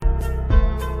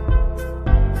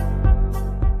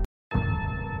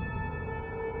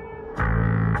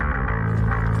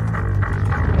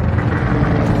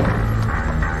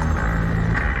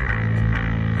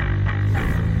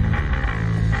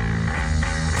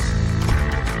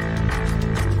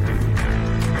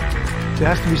There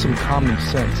has to be some common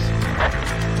sense.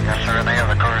 Yes, sir. They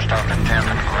have the car stopped at 10th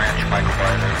and Ranch, Michael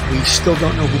Byler. We still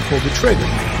don't know who pulled the trigger.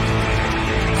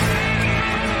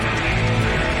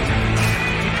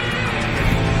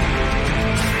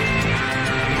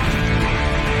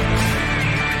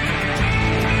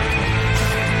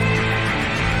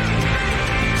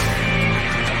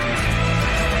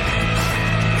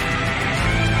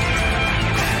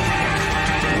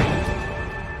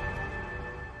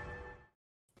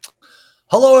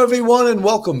 Hello, everyone, and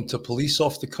welcome to Police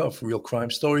Off the Cuff, Real Crime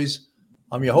Stories.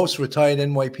 I'm your host, retired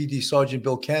NYPD Sergeant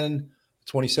Bill Cannon,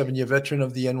 27-year veteran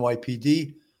of the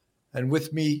NYPD. And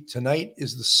with me tonight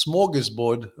is the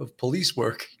smorgasbord of police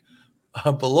work.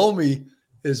 Below me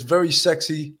is very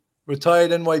sexy,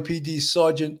 retired NYPD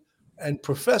Sergeant and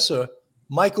Professor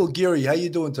Michael Geary. How you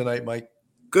doing tonight, Mike?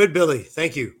 Good, Billy.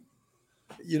 Thank you.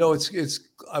 You know,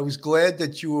 I was glad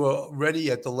that you were ready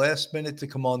at the last minute to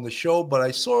come on the show, but I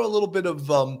saw a little bit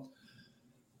of,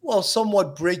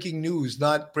 somewhat breaking news,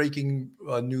 not breaking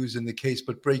news in the case,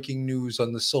 but breaking news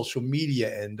on the social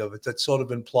media end of it that sort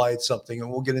of implied something, and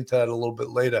we'll get into that a little bit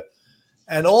later.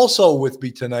 And also with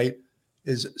me tonight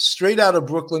is straight out of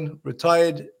Brooklyn,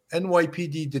 retired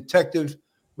NYPD detective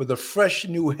with a fresh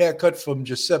new haircut from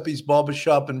Giuseppe's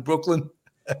Barbershop in Brooklyn,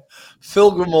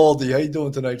 Phil Grimaldi. How you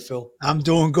doing tonight, Phil? I'm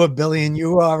doing good, Billy, and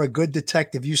you are a good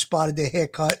detective. You spotted the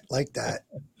haircut like that.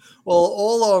 Well,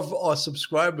 all of our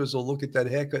subscribers will look at that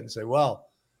haircut and say, "Wow,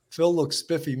 Phil looks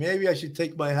spiffy. Maybe I should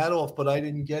take my hat off." But I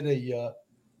didn't get a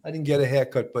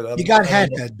haircut. But you got hat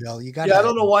head, Bill. You got. Yeah, I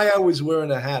don't know why I was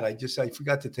wearing a hat. I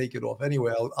forgot to take it off.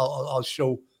 Anyway, I'll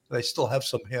show that I still have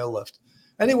some hair left.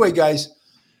 Anyway, guys,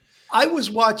 I was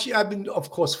watching. I've been, of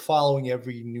course, following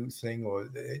every new thing, or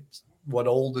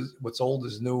what's old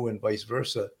is new, and vice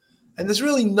versa. And there's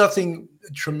really nothing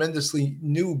tremendously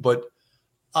new, but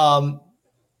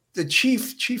the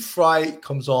Chief Fry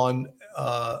comes on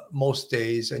most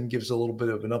days and gives a little bit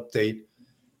of an update.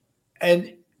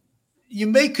 And you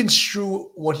may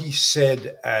construe what he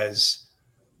said as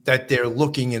that they're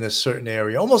looking in a certain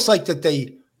area, almost like that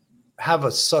they have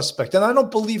a suspect. And I don't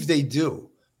believe they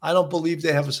do. I don't believe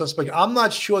they have a suspect. I'm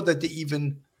not sure that they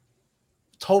even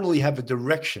totally have a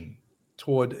direction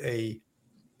toward a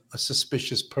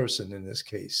suspicious person in this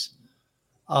case.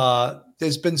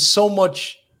 There's been so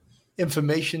much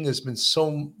information. There's been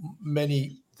so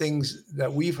many things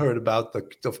that we've heard about.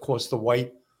 Of course, the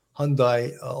white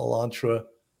Hyundai Elantra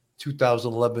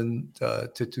 2011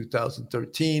 to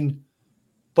 2013.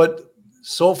 But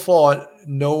so far,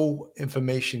 no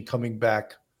information coming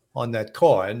back on that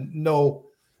car. And no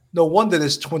wonder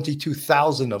there's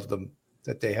 22,000 of them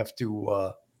that they have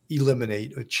to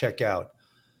eliminate or check out.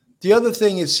 The other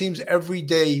thing, it seems every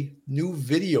day new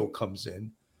video comes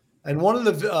in. And one of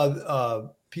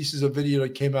the pieces of video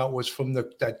that came out was from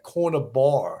that corner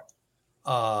bar.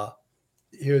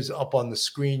 Here's up on the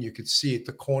screen. You could see it,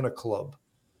 the Corner Club.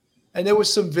 And there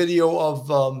was some video of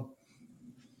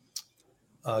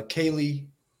Kaylee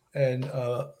and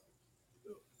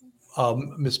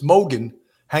Miss Mogan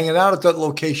hanging out at that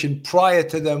location prior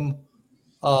to them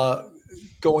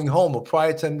going home, or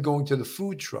prior to them going to the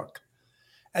food truck.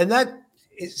 And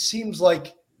it seems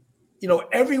like,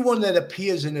 everyone that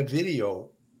appears in a video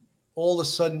all of a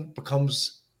sudden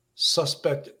becomes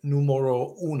suspect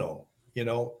numero uno,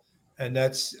 and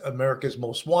that's America's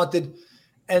Most Wanted.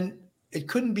 And it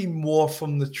couldn't be more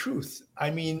from the truth. I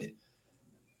mean,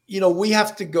 we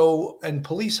have to go, and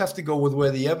police have to go with where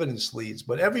the evidence leads.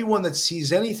 But everyone that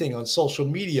sees anything on social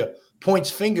media points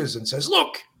fingers and says,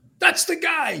 "Look, that's the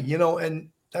guy," and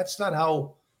that's not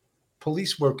how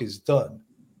police work is done.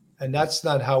 And that's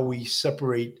not how we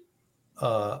separate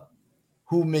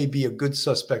who may be a good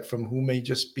suspect from who may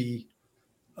just be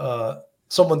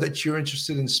someone that you're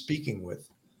interested in speaking with.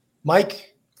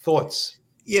 Mike, thoughts?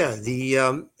 Yeah,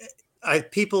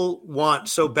 people want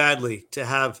so badly to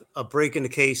have a break in the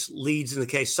case, leads in the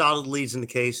case, solid leads in the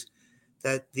case,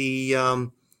 that the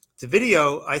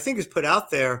video, I think, is put out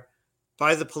there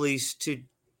by the police to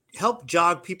help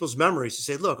jog people's memories, to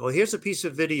say, look, well, here's a piece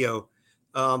of video.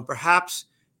 Perhaps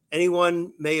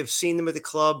anyone may have seen them at the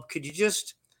club. Could you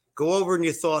just go over in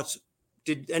your thoughts?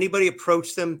 Did anybody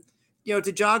approach them?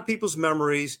 To jog people's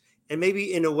memories and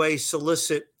maybe in a way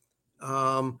solicit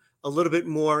a little bit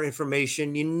more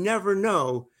information. You never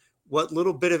know what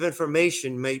little bit of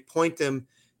information may point them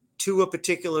to a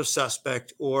particular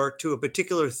suspect or to a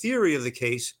particular theory of the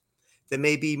case that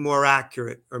may be more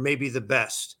accurate or maybe the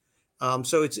best.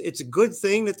 So it's a good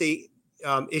thing that they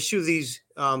issue these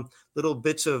little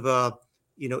bits of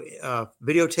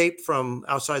videotape from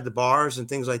outside the bars and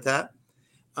things like that.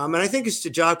 And I think it's to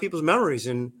jog people's memories.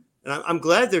 And I'm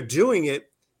glad they're doing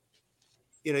it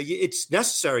it's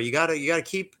necessary. You gotta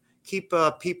keep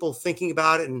people thinking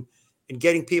about it and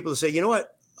getting people to say, you know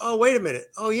what? Oh, wait a minute.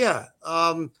 Oh yeah.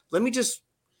 Let me just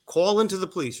call into the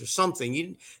police or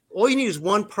something. All you need is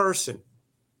one person.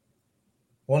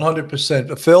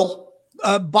 100%. Phil?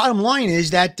 Bottom line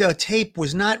is that tape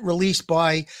was not released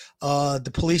by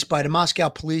the police, by the Moscow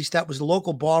police. That was the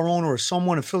local bar owner or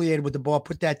someone affiliated with the bar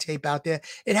put that tape out there.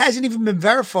 It hasn't even been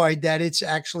verified that it's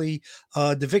actually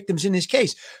the victims in this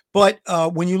case. But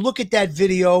when you look at that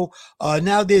video,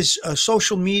 now there's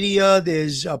social media,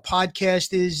 there's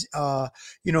podcasters,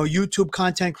 YouTube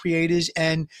content creators,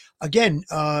 and again,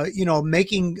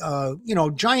 making,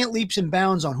 giant leaps and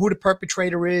bounds on who the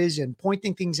perpetrator is and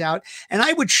pointing things out. And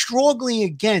I would strongly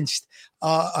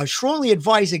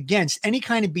advise against any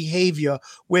kind of behavior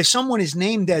where someone is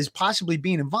named as possibly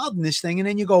being involved in this thing, and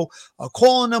then you go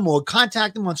calling them or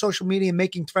contacting them on social media and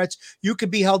making threats. You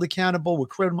could be held accountable with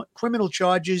criminal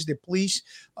charges. The police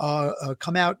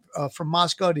come out from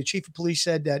Moscow. The chief of police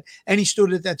said that any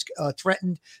student that's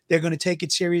threatened, they're going to take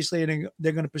it seriously and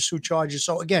they're going to pursue charges.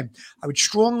 So again, I would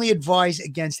strongly advise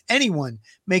against anyone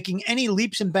making any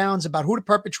leaps and bounds about who the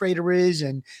perpetrator is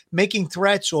and making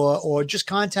threats or just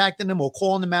contacting them or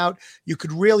calling them out. You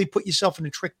could really put yourself in a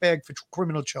trick bag for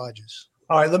criminal charges.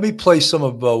 All right, let me play some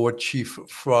of what Chief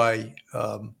Fry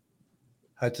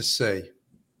had to say.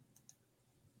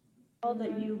 All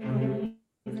that you believe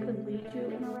could lead to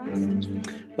an arrest?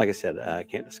 Like I said, I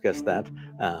can't discuss that.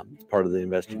 It's part of the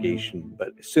investigation, but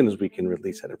as soon as we can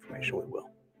release that information, we will.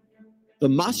 The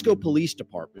Moscow Police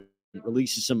Department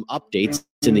releases some updates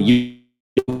in the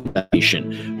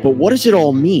investigation. But what does it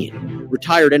all mean?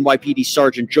 Retired NYPD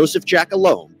Sergeant Joseph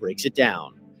Giacalone breaks it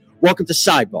down. Welcome to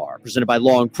Sidebar, presented by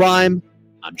Law and Crime.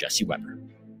 I'm Jesse Weber.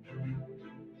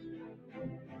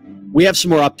 We have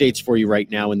some more updates for you right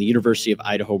now in the University of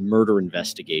Idaho murder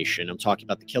investigation. I'm talking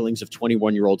about the killings of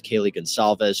 21-year-old Kaylee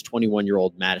Gonsalves,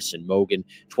 21-year-old Madison Mogan,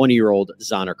 20-year-old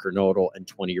Zana Kernodle, and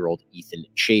 20-year-old Ethan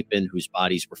Chapin, whose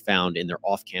bodies were found in their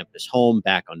off-campus home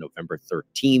back on November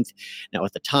 13th. Now,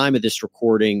 at the time of this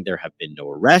recording, there have been no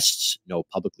arrests, no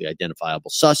publicly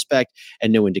identifiable suspect,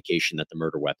 and no indication that the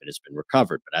murder weapon has been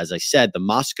recovered. But as I said, the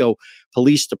Moscow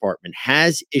Police Department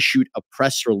has issued a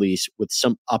press release with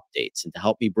some updates. And to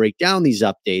help me break down these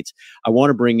updates, I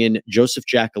want to bring in Joseph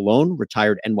Giacalone,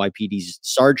 retired NYPD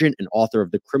sergeant and author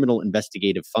of the Criminal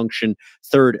Investigative Function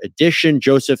 3rd edition.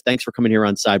 Joseph, thanks for coming here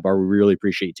on Sidebar. We really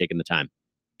appreciate you taking the time.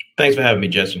 Thanks for having me,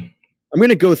 Jesse. I'm going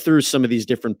to go through some of these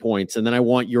different points, and then I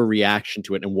want your reaction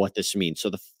to it and what this means.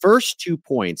 So the first 2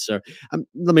 points are,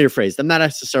 let me rephrase, I'm not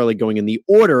necessarily going in the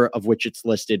order of which it's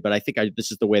listed, but I think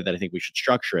this is the way that I think we should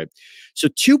structure it. So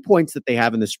 2 points that they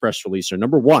have in this press release are,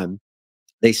 number one,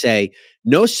 they say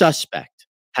no suspect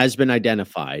has been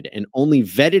identified and only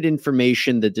vetted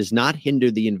information that does not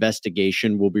hinder the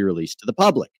investigation will be released to the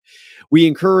public. We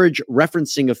encourage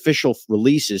referencing official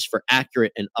releases for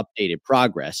accurate and updated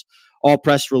progress. All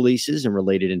press releases and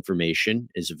related information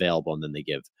is available, and then they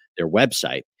give their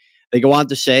website. They go on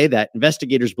to say that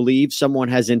investigators believe someone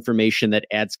has information that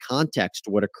adds context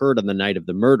to what occurred on the night of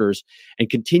the murders and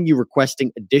continue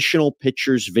requesting additional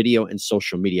pictures, video, and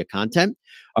social media content.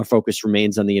 Our focus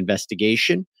remains on the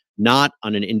investigation, not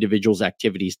on an individual's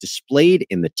activities displayed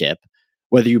in the tip.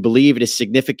 Whether you believe it is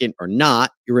significant or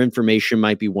not, your information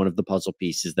might be one of the puzzle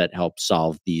pieces that help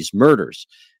solve these murders.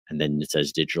 And then it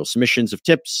says digital submissions of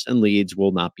tips and leads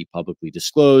will not be publicly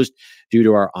disclosed due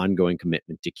to our ongoing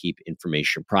commitment to keep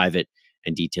information private,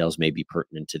 and details may be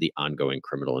pertinent to the ongoing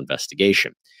criminal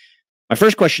investigation. My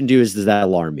first question to you is, does that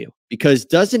alarm you? Because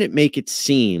doesn't it make it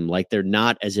seem like they're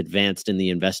not as advanced in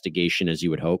the investigation as you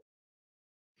would hope?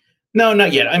 No,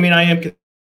 not yet. I mean, I am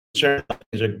concerned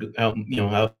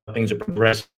how things are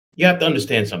progressing. You have to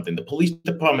understand something. The police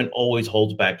department always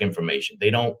holds back information. They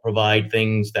don't provide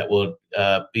things that will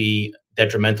be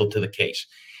detrimental to the case.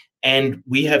 And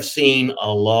we have seen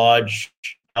a large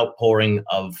outpouring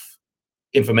of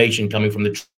information coming from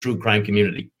the true crime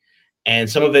community. And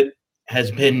some of it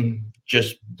has been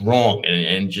just wrong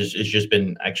and it's just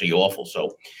been actually awful.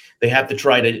 So they have to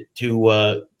try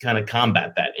to kind of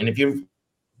combat that. And if you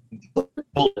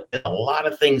a lot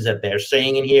of things that they're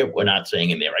saying in here, we're not saying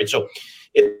in there, right? So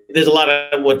there's a lot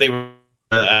of what they were.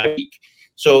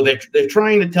 So they're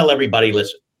trying to tell everybody,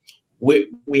 listen,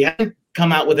 we haven't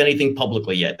come out with anything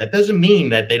publicly yet. That doesn't mean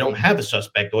that they don't have a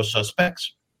suspect or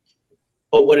suspects.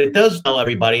 But what it does tell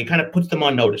everybody, it kind of puts them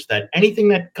on notice that anything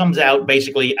that comes out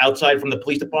basically outside from the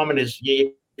police department is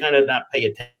you kind of not pay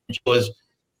attention because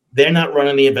they're not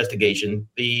running the investigation.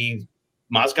 The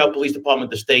Moscow Police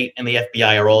Department, the state, and the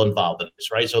FBI are all involved in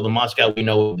this, right? So the Moscow we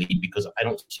know because I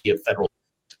don't see a federal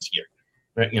here.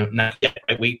 right? Not yet.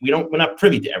 Right? We're not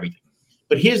privy to everything.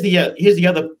 But here's the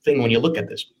other thing when you look at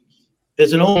this.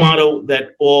 There's an old motto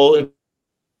that all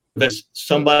investors,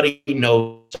 somebody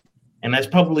knows, and that's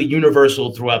probably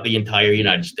universal throughout the entire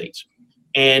United States.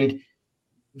 And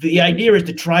the idea is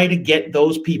to try to get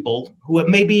those people who have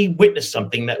maybe witnessed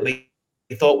something that they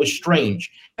thought was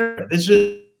strange. This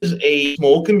is a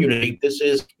small community. This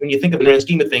is, when you think of the grand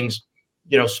scheme of things,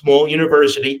 small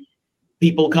university,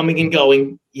 people coming and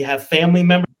going. You have family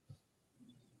members.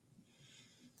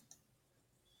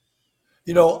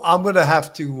 I'm going to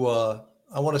have to,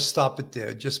 I want to stop it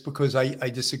there just because I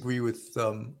disagree with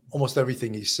almost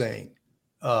everything he's saying.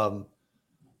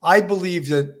 I believe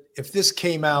that if this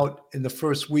came out in the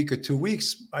first week or 2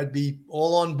 weeks, I'd be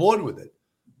all on board with it.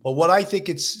 But what I think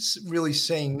it's really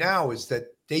saying now is that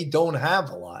they don't have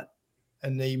a lot,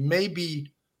 and they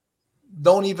maybe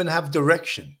don't even have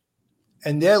direction.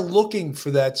 And they're looking for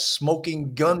that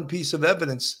smoking gun piece of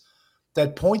evidence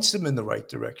that points them in the right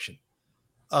direction.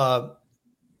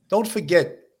 Don't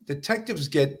forget, detectives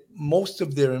get most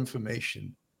of their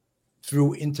information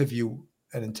through interview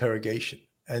and interrogation.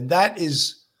 And that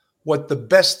is what the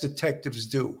best detectives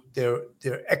do. They're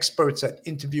experts at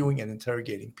interviewing and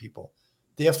interrogating people.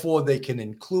 Therefore, they can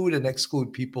include and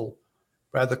exclude people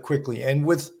rather quickly. And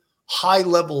with high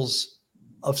levels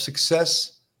of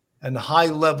success and high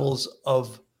levels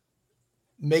of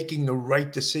making the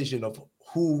right decision of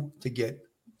who to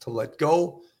let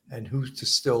go and who to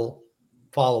still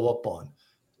follow up on.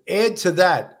 Add to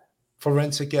that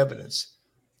forensic evidence.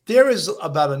 There is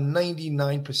about a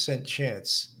 99%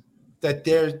 chance that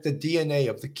the DNA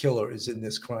of the killer is in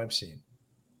this crime scene.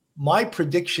 My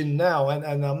prediction now,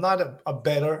 and I'm not a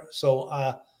bettor, so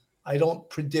I don't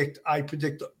predict. I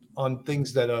predict on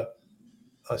things that are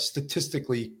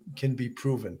statistically can be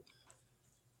proven.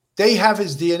 They have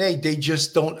his DNA. They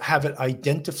just don't have it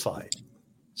identified.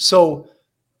 So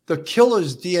the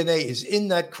killer's DNA is in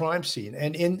that crime scene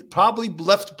and probably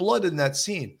left blood in that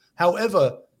scene.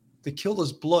 However, the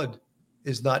killer's blood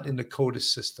is not in the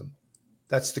CODIS system.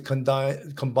 That's the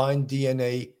combined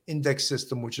DNA index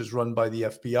system, which is run by the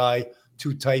FBI,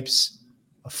 2 types,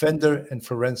 offender and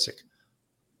forensic.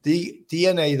 The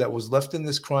DNA that was left in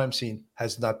this crime scene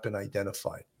has not been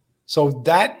identified. So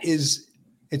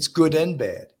it's good and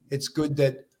bad. It's good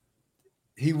that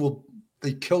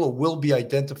the killer will be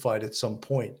identified at some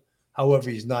point. However,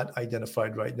 he's not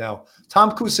identified right now.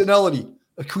 Tom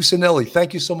Cusinelli,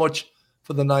 thank you so much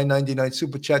for the $9.99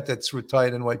 super chat. That's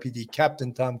retired NYPD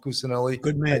Captain Tom Cusinelli.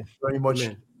 Good man. Thank you very much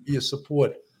for your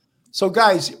support. So,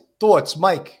 guys, thoughts,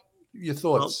 Mike? Your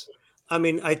thoughts? Well, I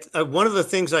mean, I one of the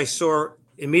things I saw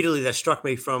immediately that struck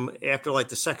me from after like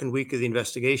the second week of the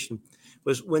investigation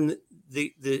was when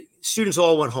the students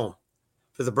all went home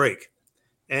for the break,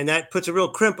 and that puts a real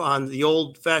crimp on the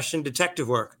old-fashioned detective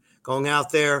work, going out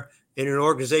there in an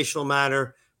organizational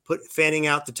manner, fanning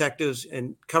out detectives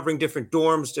and covering different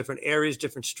dorms, different areas,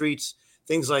 different streets,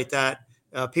 things like that,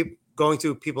 people going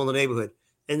through people in the neighborhood.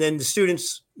 And then the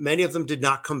students, many of them did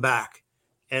not come back.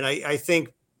 And I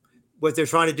think what they're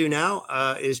trying to do now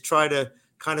is try to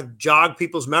kind of jog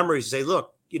people's memories, say,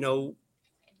 look,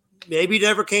 maybe you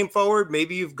never came forward.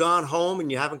 Maybe you've gone home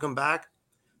and you haven't come back.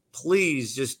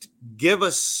 Please just give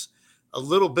us a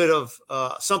little bit of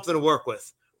something to work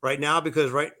with right now,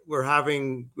 because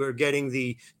we're getting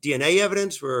the DNA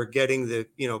evidence, we're getting the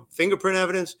fingerprint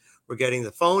evidence, we're getting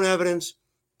the phone evidence,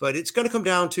 but it's going to come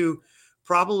down to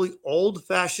probably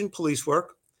old-fashioned police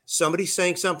work. Somebody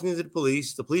saying something to the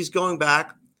police going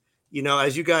back,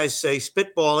 as you guys say,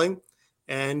 spitballing,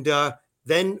 and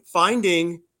then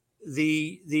finding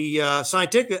the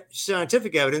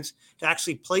scientific evidence to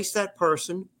actually place that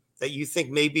person that you think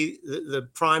may be the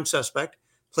prime suspect,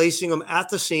 placing them at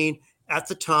the scene, at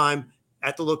the time,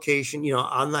 at the location,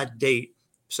 on that date.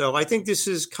 So I think this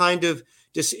is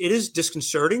it is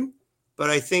disconcerting, but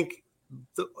I think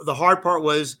the hard part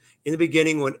was in the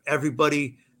beginning when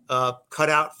everybody cut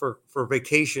out for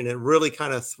vacation and really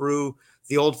kind of threw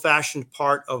the old-fashioned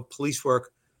part of police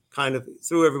work, kind of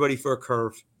threw everybody for a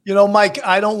curve. Mike,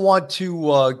 I don't want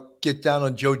to get down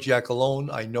on Joe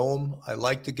Giacalone. I know him. I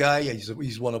like the guy.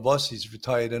 He's one of us. He's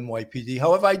retired NYPD.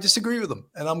 However, I disagree with him,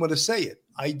 and I'm going to say it.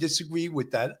 I disagree with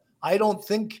that. I don't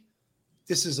think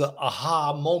this is a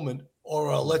aha moment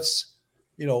or a let's,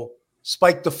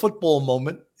 spike the football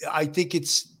moment. I think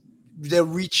they're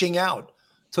reaching out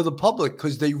to the public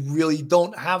because they really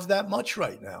don't have that much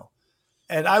right now.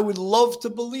 And I would love to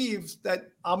believe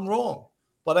that I'm wrong,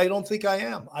 but I don't think I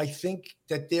am. I think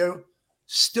that they're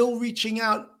still reaching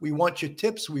out. We want your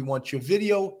tips. We want your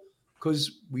video,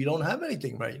 because we don't have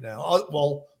anything right now.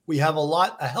 Well, we have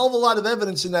a hell of a lot of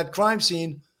evidence in that crime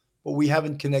scene, but we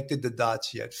haven't connected the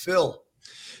dots yet. Phil.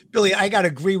 Billy, I got to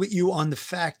agree with you on the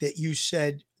fact that you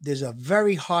said there's a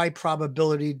very high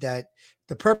probability that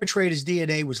the perpetrator's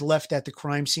DNA was left at the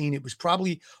crime scene. It was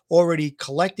probably already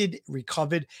collected,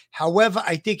 recovered. However,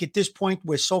 I think at this point,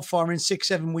 we're so far in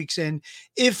 6-7 weeks in,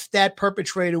 if that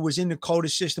perpetrator was in the CODA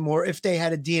system or if they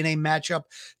had a DNA matchup,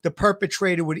 the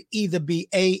perpetrator would either be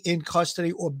A, in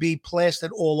custody, or B,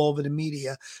 plastered all over the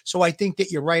media. So I think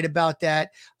that you're right about that.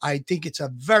 I think it's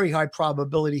a very high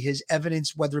probability his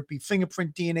evidence, whether it be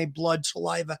fingerprint, DNA, blood,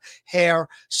 saliva, hair,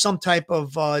 some type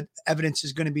of evidence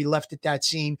is going to be left at that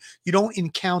scene. You don't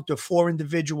encounter 4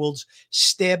 individuals,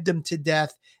 stab them to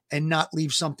death, and not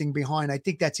leave something behind. I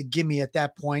think that's a gimme at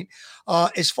that point.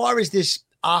 As far as this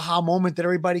aha moment that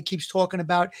everybody keeps talking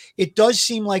about, it does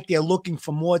seem like they're looking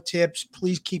for more tips.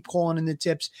 Please keep calling in the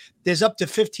tips. There's up to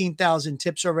 15,000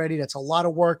 tips already. That's a lot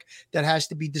of work that has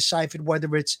to be deciphered,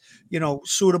 whether it's,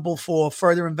 suitable for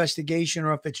further investigation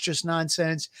or if it's just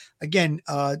nonsense. Again,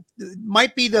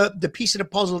 might be the piece of the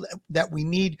puzzle that we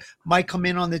need might come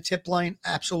in on the tip line.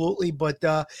 Absolutely. But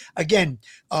again,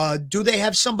 do they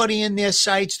have somebody in their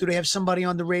sights? Do they have somebody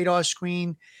on the radar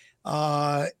screen?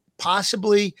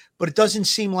 Possibly, but it doesn't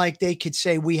seem like they could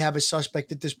say we have a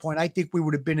suspect at this point. I think we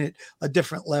would have been at a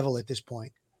different level at this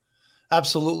point.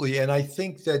 Absolutely. And I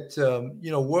think that,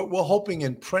 we're hoping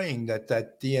and praying that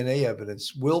that DNA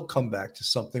evidence will come back to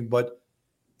something. But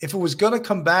if it was going to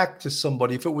come back to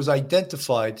somebody, if it was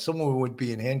identified, someone would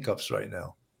be in handcuffs right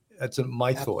now. That's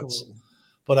my thoughts.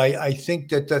 But I think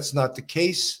that that's not the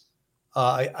case.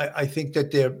 I think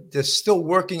that they're still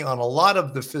working on a lot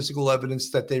of the physical evidence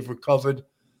that they've recovered.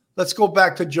 Let's go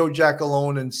back to Joe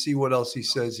Giacalone and see what else he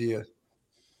says here.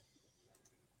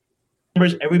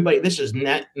 Everybody, this is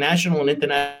national and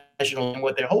international, and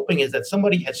what they're hoping is that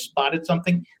somebody has spotted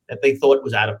something that they thought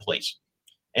was out of place.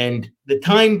 And the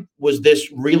time was this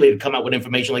really to come out with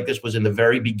information like this was in the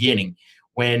very beginning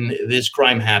when this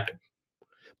crime happened.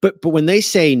 But when they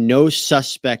say no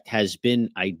suspect has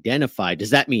been identified, does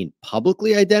that mean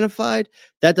publicly identified?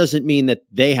 That doesn't mean that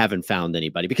they haven't found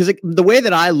anybody. Because the way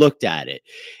that I looked at it,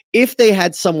 if they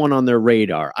had someone on their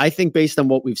radar, I think based on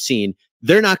what we've seen,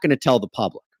 they're not going to tell the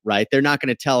public, right? They're not going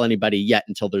to tell anybody yet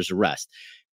until there's arrest.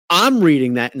 I'm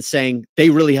reading that and saying they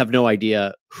really have no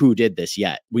idea who did this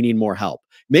yet. We need more help.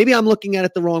 Maybe I'm looking at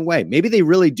it the wrong way. Maybe they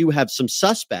really do have some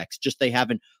suspects, just they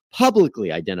haven't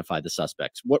publicly identify the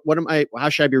suspects. How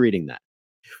should I be reading that?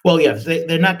 Well, yes,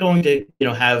 they're not going to,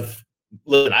 have,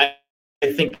 listen, I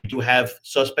think they do have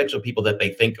suspects or people that they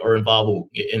think are involved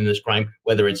in this crime,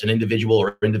 whether it's an individual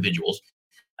or individuals.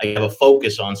 I have a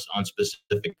focus on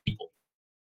specific people.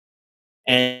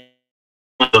 And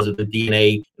because of the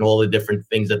DNA and all the different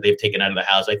things that they've taken out of the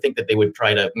house, I think that they would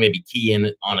try to maybe key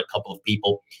in on a couple of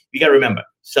people. You got to remember,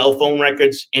 cell phone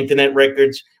records, internet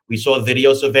records. We saw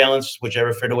video surveillance, which I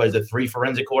refer to as the 3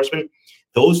 forensic horsemen.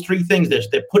 Those 3 things,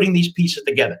 they're putting these pieces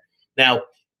together. Now,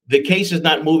 the case is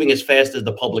not moving as fast as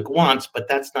the public wants, but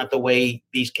that's not the way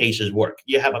these cases work.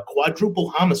 You have a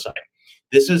quadruple homicide.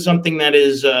 This is something that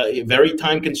is very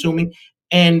time consuming.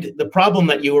 And the problem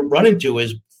that you run into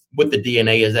is with the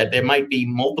DNA is that there might be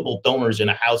multiple donors in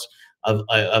a house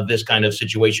of this kind of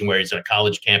situation where it's at a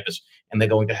college campus, and they're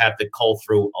going to have to cull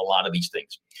through a lot of these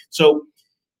things. So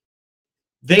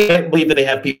they believe that they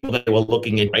have people that they were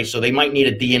looking in, right? So they might need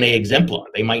a DNA exemplar.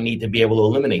 They might need to be able to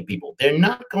eliminate people. They're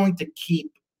not going to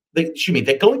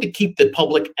they're going to keep the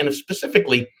public and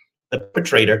specifically the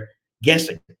perpetrator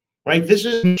guessing, right? This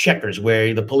is checkers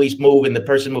where the police move and the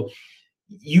person moves.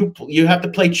 You have to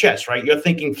play chess, right? You're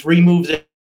thinking 3 moves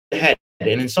ahead.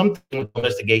 And in some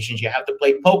investigations, you have to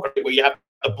play poker where you have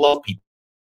to bluff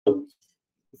people.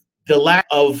 The lack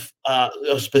of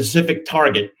a specific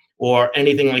target or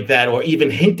anything like that, or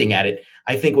even hinting at it,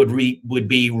 I think would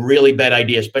be really bad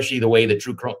idea, especially the way the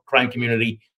true crime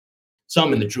community,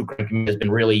 some in the true crime community has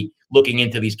been really looking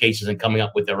into these cases and coming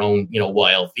up with their own,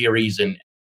 wild theories. And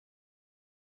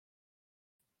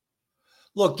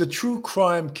look, the true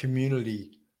crime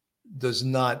community does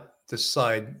not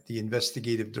decide the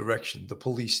investigative direction. The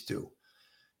police do.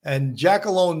 And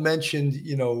Giacalone mentioned,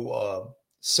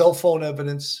 cell phone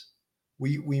evidence.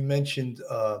 We mentioned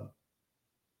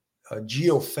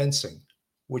geofencing,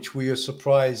 which we are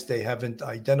surprised they haven't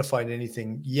identified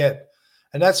anything yet.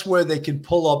 And that's where they can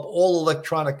pull up all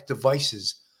electronic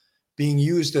devices being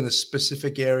used in a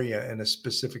specific area in a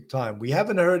specific time. We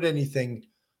haven't heard anything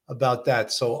about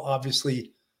that. So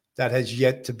obviously that has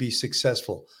yet to be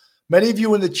successful. Many of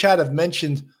you in the chat have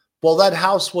mentioned, well, that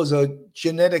house was a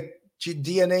genetic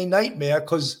DNA nightmare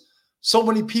because so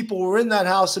many people were in that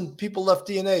house and people left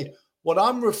DNA. What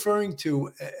I'm referring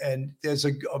to, and there's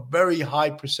a very high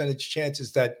percentage chance,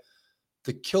 is that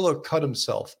the killer cut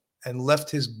himself and left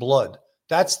his blood.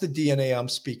 That's the DNA I'm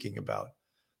speaking about.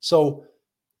 So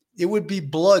it would be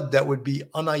blood that would be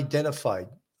unidentified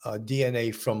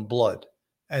DNA from blood.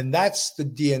 And that's the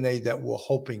DNA that we're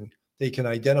hoping they can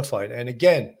identify. And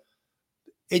again,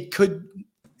 it could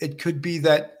be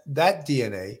that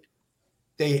DNA,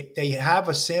 they have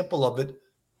a sample of it,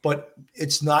 but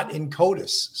it's not in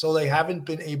CODIS. So they haven't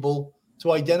been able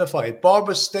to identify it.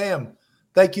 Barbara Stam,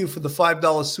 thank you for the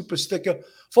 $5 super sticker.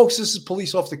 Folks, this is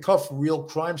Police Off the Cuff, real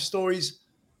crime stories.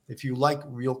 If you like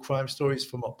real crime stories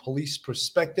from a police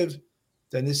perspective,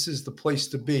 then this is the place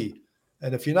to be.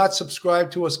 And if you're not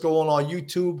subscribed to us, go on our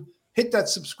YouTube, hit that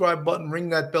subscribe button, ring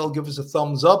that bell, give us a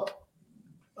thumbs up.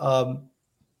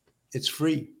 It's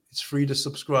free. It's free to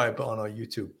subscribe on our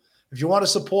YouTube. If you want to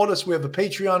support us, we have a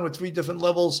Patreon with 3 different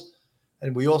levels.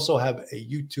 And we also have a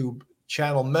YouTube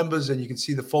channel members. And you can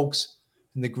see the folks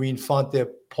in the green font.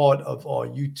 They're part of our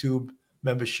YouTube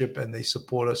membership and they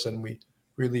support us. And we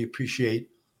really appreciate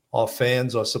our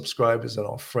fans, our subscribers, and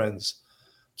our friends.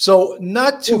 So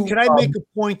not to... Well, can I make a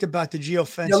point about the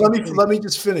geofencing? Yeah, let me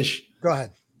just finish. Go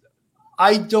ahead.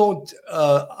 I don't...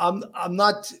 I'm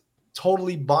not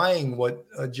totally buying what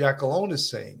Jackalone is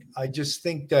saying. I just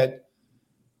think that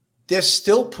they're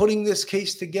still putting this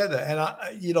case together. And,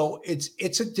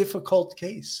 it's a difficult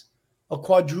case, a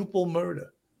quadruple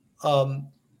murder.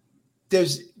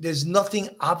 There's nothing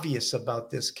obvious about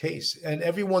this case. And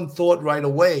everyone thought right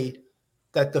away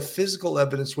that the physical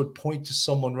evidence would point to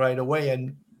someone right away,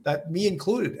 and that me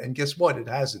included. And guess what? It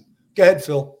hasn't. Go ahead,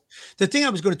 Phil. The thing I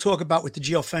was going to talk about with the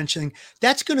geofencing,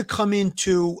 that's going to come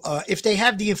into, if they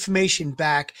have the information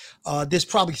back, there's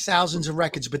probably thousands of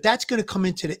records, but that's going to come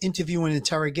into the interview and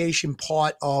interrogation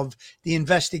part of the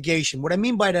investigation. What I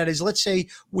mean by that is, let's say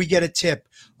we get a tip.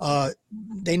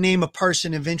 They name a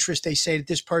person of interest. They say that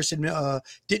this person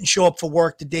didn't show up for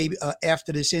work the day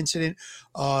after this incident,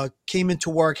 came into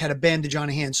work, had a bandage on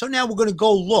a hand. So now we're going to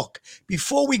go look.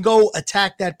 Before we go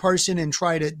attack that person and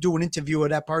try to do an interview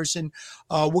of that person,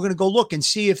 we're going to go look and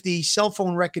see if the cell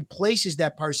phone record places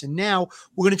that person. Now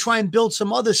we're going to try and build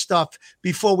some other stuff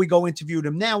before we go interview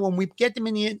them. Now, when we get them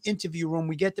in the interview room,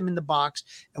 we get them in the box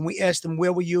and we ask them,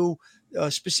 where were you?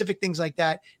 Specific things like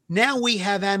that. Now we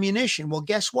have ammunition. Well,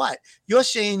 guess what? You're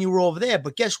saying you were over there,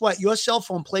 but guess what? Your cell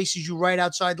phone places you right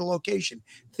outside the location.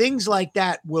 Things like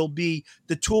that will be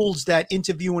the tools that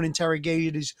interview and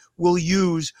interrogators will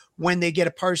use when they get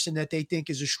a person that they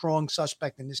think is a strong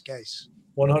suspect in this case.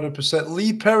 100%.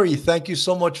 Lee Perry, thank you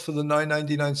so much for the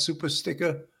 $9.99 super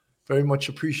sticker. Very much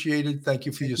appreciated. Thank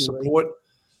you for your support.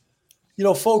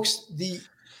 Folks, this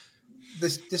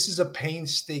is a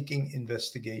painstaking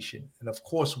investigation. And of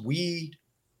course, we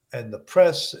and the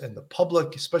press and the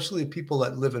public, especially the people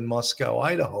that live in Moscow,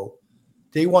 Idaho,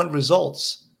 they want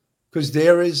results because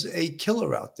there is a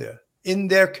killer out there in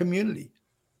their community.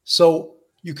 So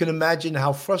you can imagine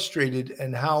how frustrated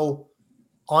and how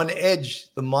on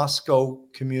edge the Moscow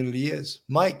community is.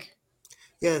 Mike.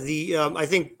 Yeah, I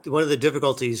think one of the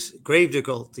difficulties, grave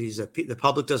difficulties that the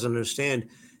public doesn't understand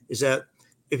is that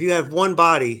if you have one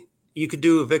body, you could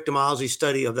do a victimology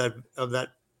study of that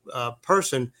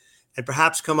person and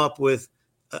perhaps come up with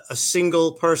a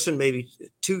single person, maybe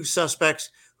 2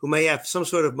 suspects who may have some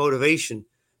sort of motivation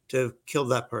to kill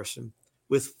that person.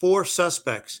 With 4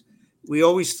 suspects, we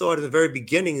always thought at the very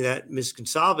beginning that Ms.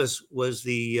 Gonsalves was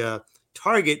the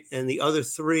target and the other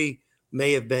 3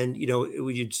 may have been,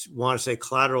 you'd want to say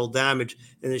collateral damage,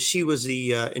 and that she was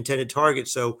the intended target.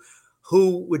 So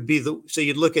who would be so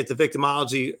you'd look at the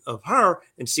victimology of her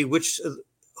and see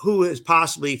who is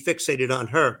possibly fixated on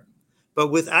her. But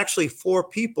with actually 4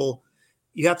 people,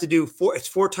 you have to do 4, it's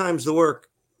 4 times the work.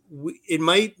 It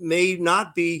may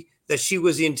not be that she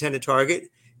was the intended target.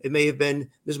 It may have been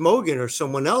Ms. Mogan or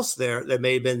someone else there that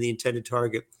may have been the intended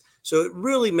target. So it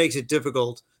really makes it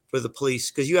difficult for the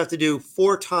police because you have to do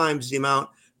 4 times the amount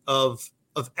of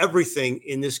everything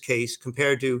in this case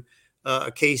compared to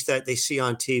a case that they see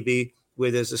on TV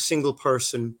where there's a single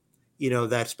person,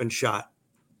 that's been shot.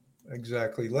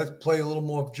 Exactly. Let's play a little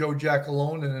more of Joe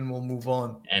Jackalone and then we'll move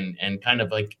on. And kind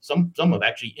of like some have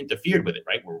actually interfered with it,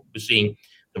 right? We're seeing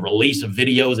the release of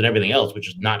videos and everything else, which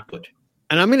is not good.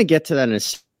 And I'm going to get to that in a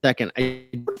second.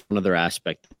 Another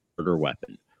aspect, murder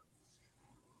weapon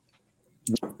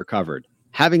recovered.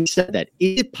 Having said that,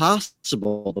 is it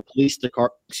possible the police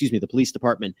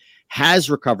department has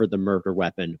recovered the murder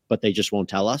weapon, but they just won't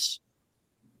tell us?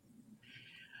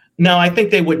 No, I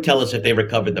think they would tell us if they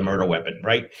recovered the murder weapon,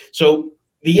 right? So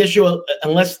the issue,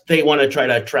 unless they want to try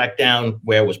to track down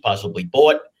where it was possibly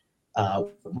bought,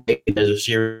 there's a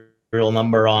serial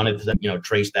number on it,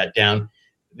 trace that down.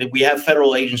 we have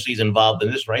federal agencies involved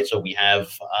in this, right? So we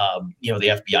have,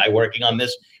 the FBI working on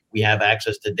this. We have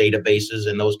access to databases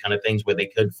and those kind of things where they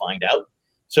could find out.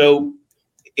 So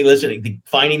listen,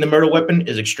 finding the murder weapon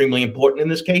is extremely important in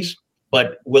this case,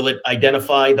 but will it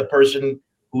identify the person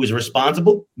who is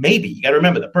responsible? Maybe. You got to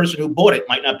remember, the person who bought it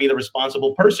might not be the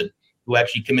responsible person who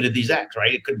actually committed these acts,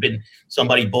 right? It could have been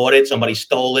somebody bought it, somebody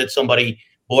stole it, somebody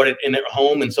bought it in their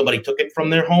home and somebody took it from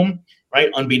their home, right?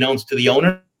 Unbeknownst to the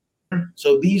owner.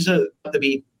 So these have to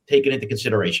be taken into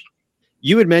consideration.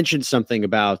 You had mentioned something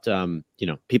about,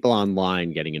 people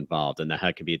online getting involved and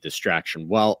that could be a distraction.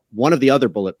 Well, one of the other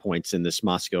bullet points in this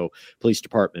Moscow Police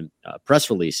Department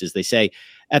press release is they say,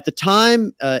 at the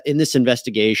time in this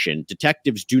investigation,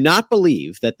 detectives do not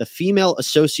believe that the female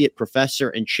associate professor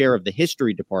and chair of the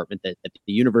history department at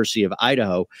the University of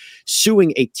Idaho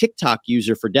suing a TikTok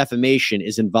user for defamation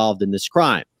is involved in this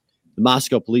crime. The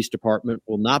Moscow Police Department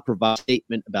will not provide a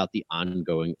statement about the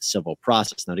ongoing civil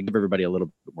process. Now, to give everybody a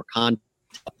little bit more context,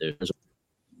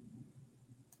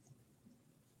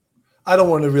 I don't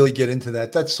want to really get into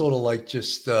that. That's sort of like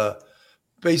just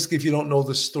basically, if you don't know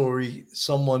the story,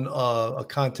 someone, a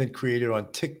content creator on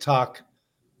TikTok,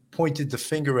 pointed the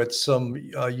finger at some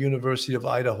University of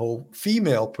Idaho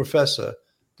female professor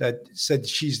that said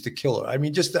she's the killer. I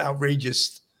mean, just the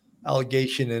outrageous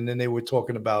allegation. And then they were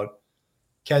talking about,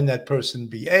 can that person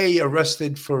be A,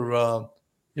 arrested for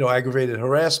aggravated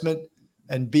harassment,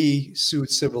 and B, sued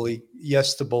civilly?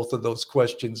 Yes to both of those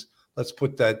questions. Let's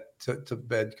put that to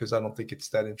bed, because I don't think it's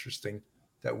that interesting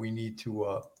that we need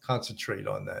to concentrate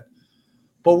on that.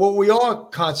 But what we are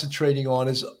concentrating on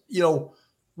is,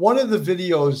 one of the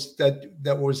videos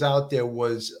that was out there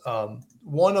was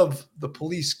one of the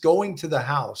police going to the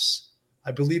house.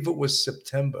 I believe it was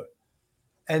September.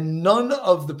 And none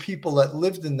of the people that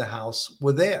lived in the house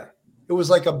were there. It was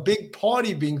like a big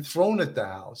party being thrown at the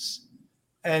house.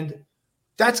 And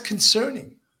that's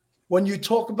concerning. When you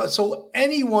talk about, so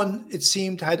anyone, it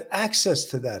seemed, had access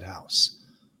to that house.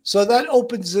 So that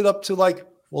opens it up to like,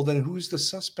 well, then who's the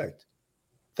suspect?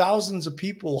 Thousands of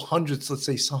people, hundreds, let's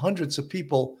say hundreds of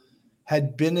people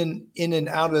had been in and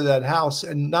out of that house,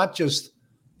 and not just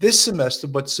this semester,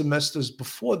 but semesters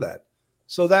before that.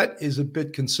 So that is a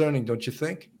bit concerning, don't you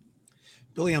think?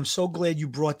 Billy, I'm so glad you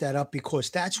brought that up, because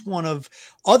that's one of,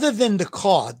 other than the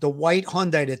car, the white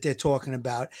Hyundai that they're talking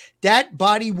about, that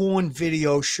body-worn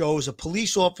video shows a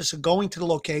police officer going to the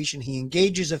location. He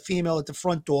engages a female at the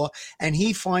front door, and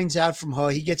he finds out from her,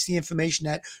 he gets the information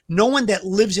that no one that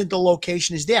lives in the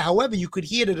location is there. However, you could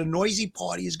hear that a noisy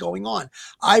party is going on.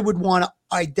 I would want to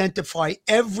identify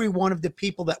every one of the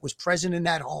people that was present in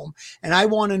that home, and I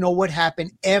want to know what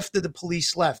happened after the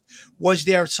police left. Was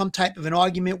there some type of an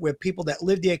argument where people that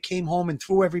lived there came home and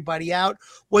threw everybody out?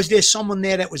 Was there someone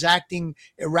there that was acting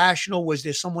irrational? Was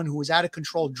there someone who was out of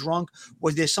control, drunk?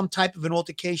 Was there some type of an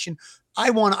altercation? I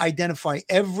want to identify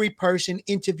every person,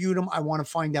 interview them. I want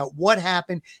to find out what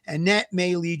happened, and that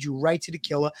may lead you right to the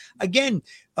killer. Again,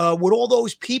 with all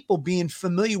those people being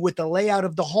familiar with the layout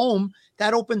of the home,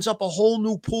 that opens up a whole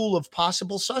new pool of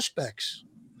possible suspects.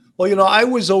 Well, I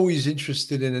was always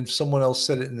interested in, and someone else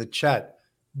said it in the chat,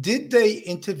 did they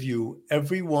interview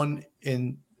everyone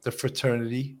in the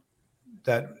fraternity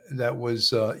that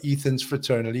was Ethan's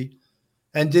fraternity?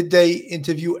 And did they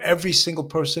interview every single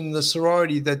person in the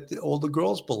sorority that all the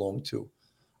girls belonged to?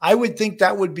 I would think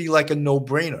that would be like a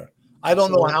no-brainer. I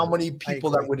don't know how many people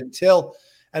that would entail.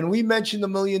 And we mentioned a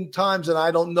million times, and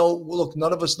I don't know. Look,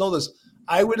 none of us know this.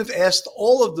 I would have asked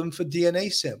all of them for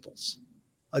DNA samples,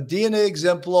 a DNA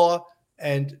exemplar,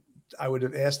 and I would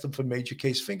have asked them for major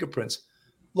case fingerprints.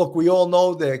 Look, we all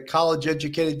know they're college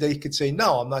educated. They could say,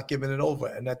 no, I'm not giving it over.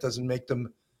 And that doesn't make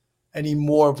them any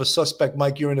more of a suspect.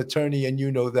 Mike, you're an attorney and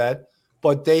you know that,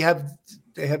 but they have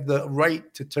the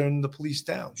right to turn the police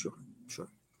down. Sure.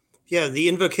 Yeah, the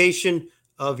invocation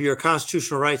of your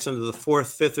constitutional rights under the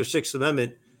 4th, 5th, or 6th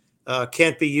Amendment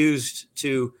can't be used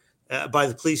by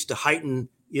the police to heighten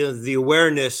the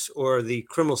awareness or the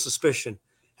criminal suspicion.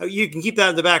 You can keep that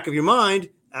in the back of your mind,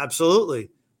 absolutely,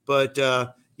 but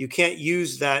you can't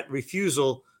use that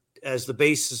refusal as the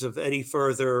basis of any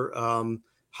further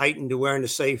heightened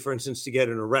awareness, say, for instance, to get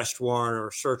an arrest warrant or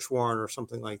a search warrant or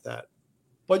something like that.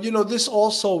 But, this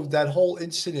also, that whole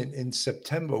incident in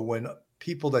September when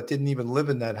people that didn't even live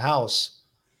in that house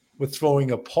were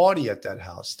throwing a party at that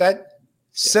house, that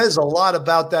says a lot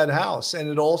about that house. And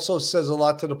it also says a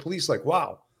lot to the police, like,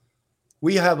 wow,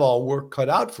 we have our work cut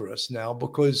out for us now,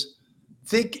 because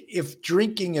think if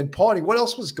drinking and party, what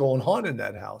else was going on in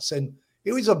that house? And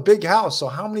it was a big house. So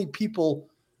how many people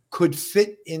could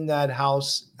fit in that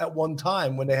house at one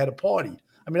time when they had a party?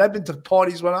 I mean, I've been to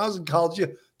parties when I was in college.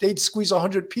 They'd squeeze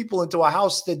 100 people into a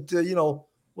house that,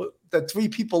 that 3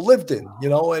 people lived in,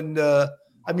 and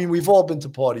I mean, we've all been to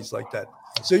parties like that.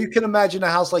 So you can imagine a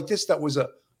house like this that was a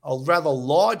rather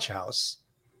large house.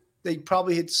 They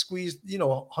probably had squeezed,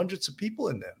 hundreds of people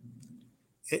in there.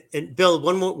 And Bill,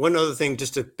 one other thing,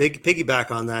 just to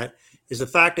piggyback on that, is the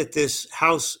fact that this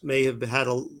house may have had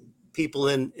people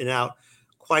in and out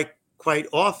quite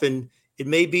often. It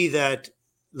may be that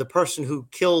the person who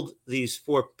killed these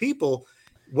 4 people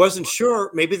wasn't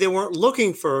sure. Maybe they weren't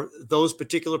looking for those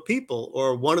particular people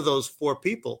or one of those 4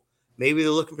 people. Maybe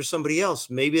they're looking for somebody else.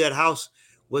 Maybe that house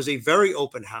was a very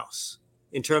open house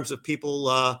in terms of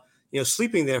people,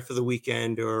 sleeping there for the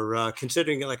weekend or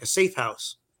considering it like a safe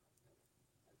house.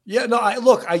 Yeah, no,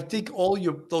 I think all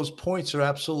those points are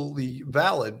absolutely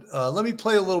valid. Let me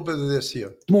play a little bit of this here.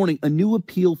 This morning, a new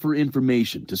appeal for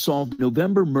information to solve the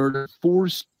November murder. 4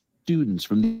 students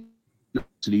from the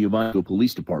University of Idaho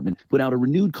Police Department put out a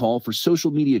renewed call for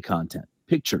social media content,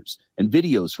 pictures, and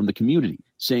videos from the community,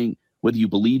 saying whether you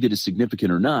believe it is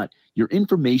significant or not, your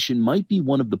information might be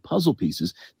one of the puzzle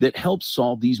pieces that helps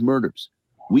solve these murders.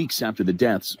 Weeks after the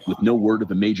deaths, with no word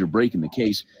of a major break in the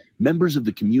case, members of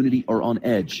the community are on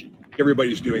edge.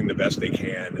 Everybody's doing the best they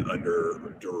can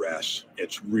under duress.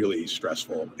 It's really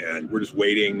stressful, and we're just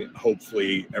waiting,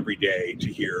 hopefully, every day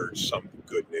to hear some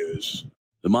good news.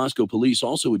 The Moscow police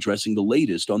also addressing the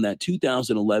latest on that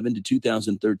 2011 to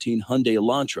 2013 Hyundai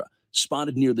Elantra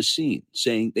spotted near the scene,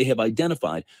 saying they have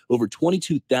identified over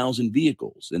 22,000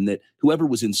 vehicles and that whoever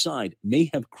was inside may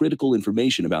have critical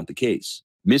information about the case.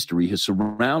 Mystery has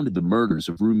surrounded the murders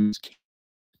of roommates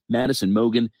Madison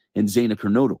Mogen and Zaina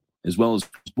Kernodle, as well as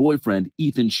his boyfriend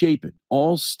Ethan Chapin,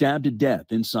 all stabbed to death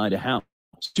inside a house.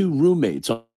 2 roommates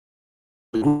on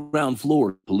the ground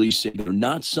floor. Police say they're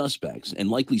not suspects and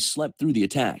likely slept through the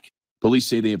attack. Police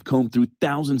say they have combed through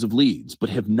thousands of leads, but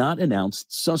have not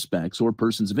announced suspects or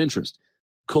persons of interest.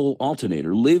 Cole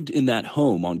Alternator lived in that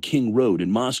home on King Road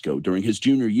in Moscow during his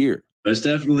junior year. It's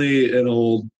definitely an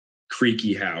old,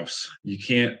 creaky house. You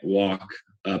can't walk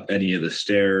up any of the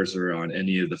stairs or on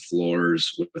any of the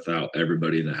floors without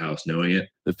everybody in the house knowing it.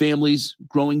 The family's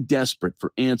growing desperate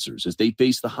for answers as they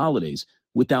face the holidays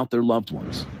without their loved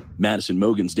ones. Madison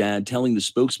Mogen's dad telling the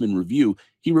Spokesman Review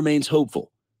he remains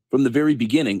hopeful. From the very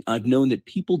beginning, I've known that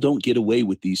people don't get away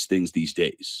with these things these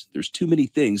days. There's too many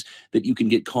things that you can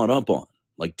get caught up on,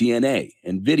 like DNA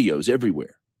and videos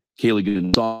everywhere. Kaylee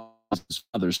Gonzalez's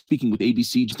father, speaking with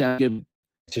ABC, just after.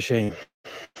 It's a shame,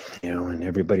 and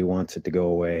everybody wants it to go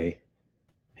away,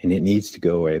 and it needs to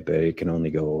go away, but it can only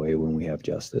go away when we have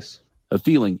justice. A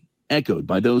feeling echoed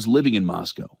by those living in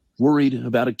Moscow, worried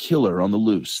about a killer on the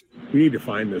loose. We need to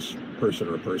find this person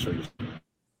or persons.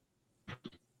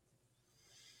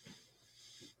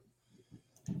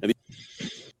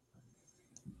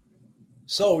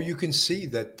 So you can see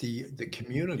that the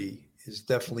community is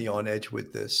definitely on edge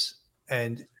with this.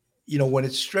 And, when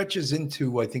it stretches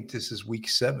into, I think this is week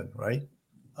 7, right?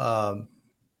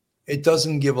 It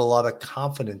doesn't give a lot of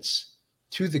confidence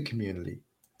to the community.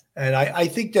 And I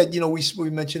think that, we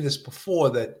mentioned this before,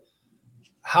 that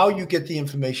how you get the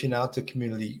information out to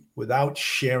community without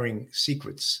sharing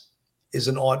secrets is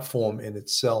an art form in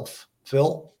itself.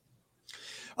 Phil?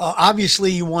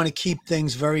 Obviously, you want to keep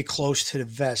things very close to the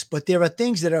vest, but there are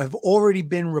things that have already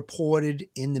been reported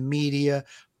in the media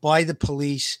by the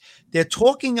police. They're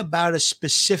talking about a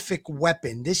specific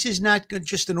weapon. This is not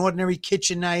just an ordinary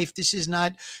kitchen knife. This is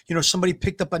not, somebody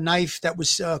picked up a knife that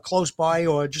was close by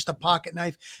or just a pocket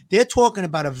knife. They're talking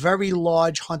about a very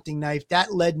large hunting knife.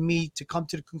 That led me to come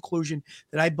to the conclusion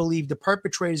that I believe the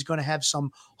perpetrator is going to have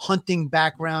some hunting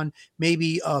background,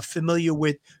 maybe familiar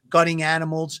with gutting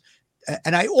animals.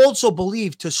 And I also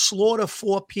believe to slaughter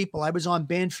 4 people. I was on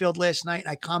Banfield last night,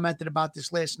 and I commented about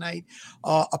this last night.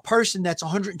 A person that's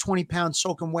 120 pounds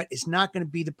soaking wet is not going to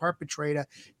be the perpetrator.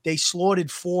 They slaughtered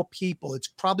 4 people. It's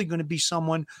probably going to be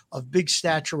someone of big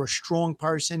stature, a strong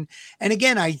person. And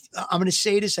again, I'm going to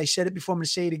say this. I said it before. I'm going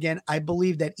to say it again. I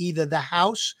believe that either the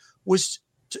house was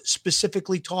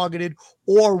specifically targeted,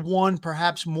 or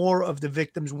perhaps more of the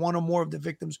victims, one or more of the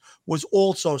victims was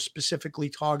also specifically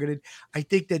targeted. I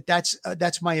think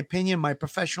that's my opinion, my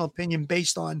professional opinion,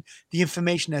 based on the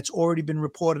information that's already been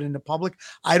reported in the public.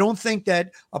 I don't think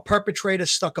that a perpetrator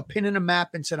stuck a pin in a map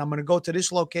and said, I'm going to go to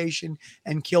this location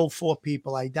and kill 4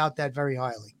 people. I doubt that very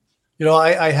highly.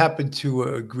 I happen to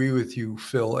agree with you,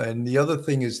 Phil. And the other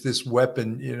thing is this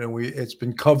weapon, it's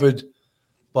been covered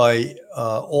by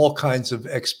all kinds of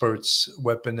experts,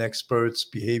 weapon experts,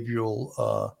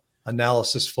 behavioral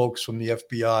analysis folks from the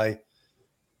FBI.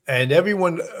 And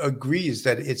everyone agrees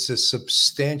that it's a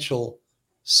substantial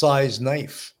size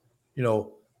knife.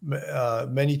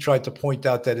 Many tried to point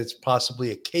out that it's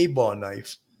possibly a K-bar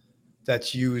knife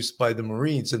that's used by the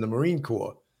Marines and the Marine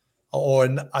Corps, or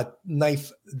a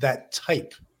knife that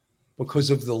type, because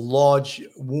of the large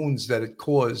wounds that it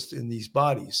caused in these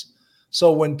bodies.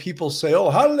 So when people say, oh,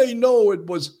 how do they know it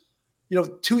was,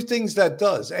 two things that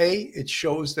does. A, it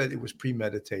shows that it was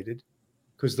premeditated,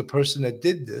 because the person that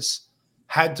did this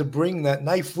had to bring that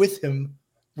knife with him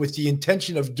with the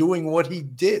intention of doing what he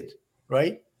did,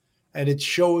 right? And it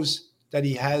shows that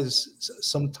he has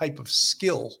some type of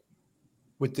skill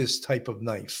with this type of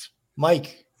knife.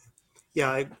 Mike.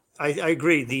 Yeah, I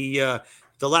agree. The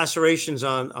lacerations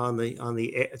on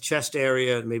the chest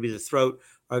area, maybe the throat,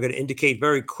 are going to indicate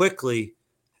very quickly,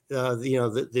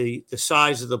 the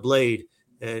size of the blade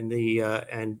and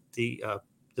the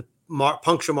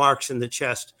puncture marks in the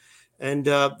chest, and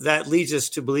that leads us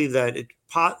to believe that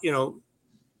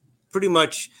pretty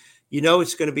much,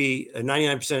 it's going to be a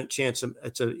 99% chance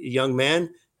it's a young man,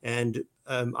 and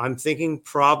I'm thinking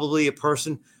probably a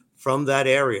person from that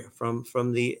area, from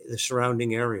the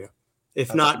surrounding area.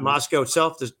 If not Moscow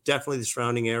itself, there's definitely the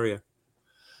surrounding area.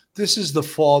 This is the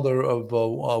father of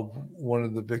one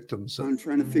of the victims. I'm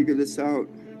trying to figure this out,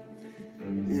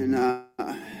 and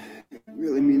it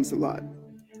really means a lot.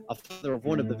 A father of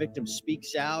one of the victims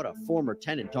speaks out. A former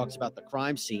tenant talks about the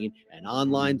crime scene, and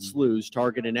online sleuths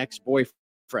target an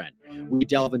ex-boyfriend. We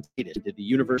delve into the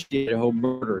University of Idaho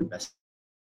murder investigation.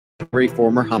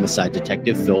 Former homicide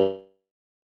detective Phil.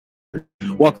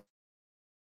 Welcome.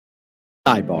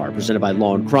 Sidebar, presented by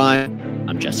Law and Crime.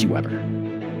 I'm Jesse Weber.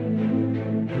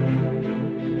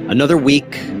 Another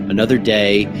week, another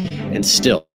day, and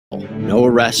still no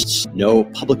arrests, no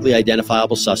publicly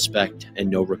identifiable suspect, and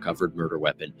no recovered murder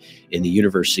weapon in the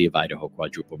University of Idaho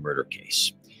quadruple murder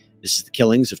case. This is the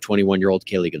killings of 21-year-old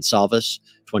Kaylee Gonsalves,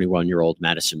 21-year-old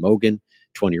Madison Mogan,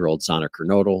 20-year-old Zana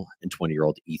Kernodle, and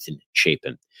 20-year-old Ethan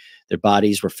Chapin. Their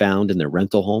bodies were found in their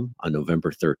rental home on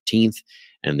November 13th,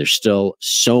 and there's still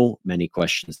so many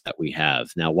questions that we have.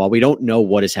 Now, while we don't know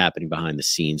what is happening behind the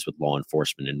scenes with law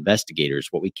enforcement and investigators,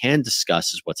 what we can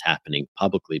discuss is what's happening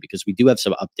publicly, because we do have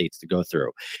some updates to go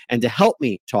through. And to help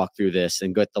me talk through this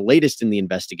and get the latest in the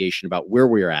investigation about where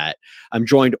we're at, I'm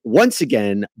joined once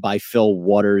again by Phil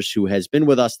Waters, who has been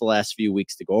with us the last few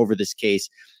weeks to go over this case.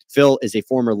 Phil is a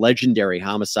former legendary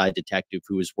homicide detective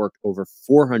who has worked over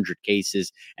 400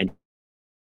 cases and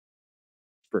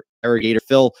interrogator.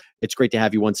 Phil, it's great to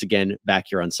have you once again back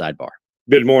here on Sidebar.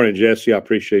 Good morning, Jesse. I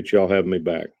appreciate y'all having me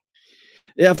back.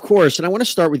 Yeah, of course. And I want to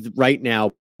start with right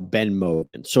now, Ben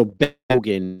Mogan. So Ben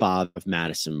Mogan, father of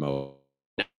Madison Mogan,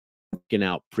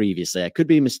 out previously. I could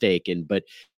be mistaken, but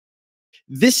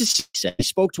this is said. He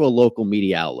spoke to a local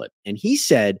media outlet, and he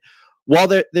said, while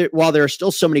there are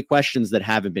still so many questions that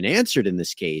haven't been answered in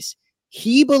this case,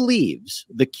 he believes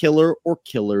the killer or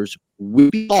killers will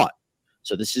be caught.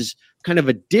 So this is kind of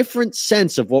a different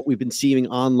sense of what we've been seeing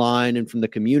online and from the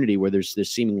community, where there's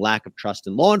this seeming lack of trust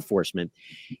in law enforcement.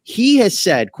 He has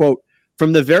said, quote,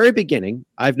 "From the very beginning,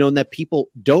 I've known that people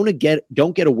don't get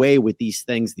away with these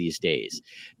things these days.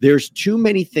 There's too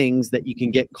many things that you can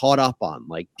get caught up on,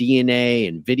 like DNA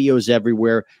and videos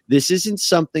everywhere. This isn't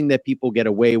something that people get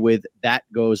away with. That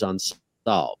goes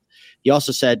unsolved." He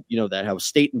also said, that how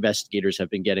state investigators have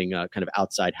been getting kind of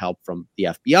outside help from the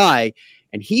FBI.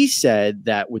 And he said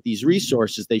that with these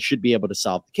resources, they should be able to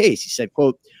solve the case. He said,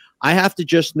 quote, "I have to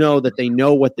just know that they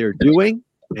know what they're doing.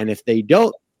 And if they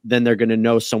don't, then they're going to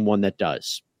know someone that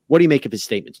does." What do you make of his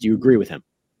statements? Do you agree with him?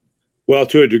 Well,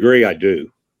 to a degree, I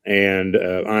do. And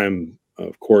I'm,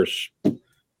 of course,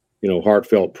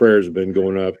 heartfelt prayers have been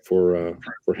going up for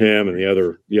him and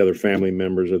the other family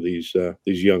members of these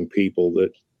young people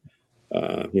that,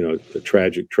 the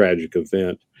tragic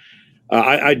event.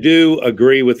 I do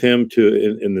agree with him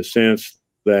in the sense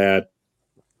that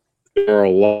there are a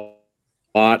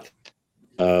lot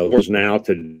now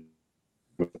to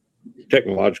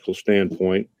technological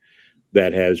standpoint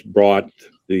that has brought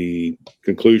the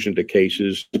conclusion to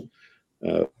cases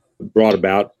brought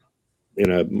about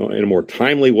in a more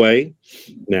timely way.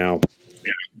 Now,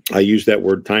 I use that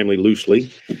word timely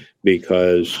loosely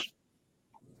because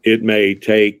it may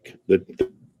take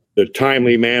the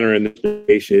timely manner in this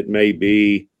case. It may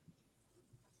be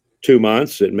 2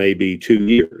 months, it may be 2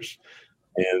 years,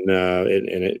 and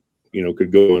it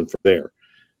could go on from there.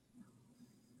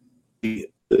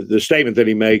 The statement that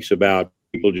he makes about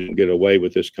people didn't get away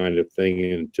with this kind of thing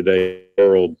in today's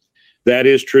world, that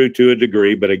is true to a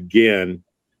degree. But again,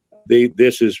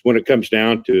 this is when it comes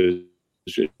down to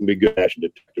it can be good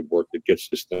detective work that gets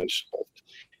this thing solved,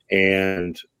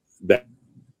 and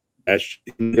that's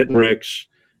hitting bricks,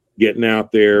 getting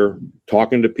out there,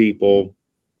 talking to people,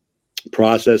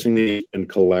 processing it and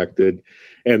collected,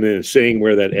 and then seeing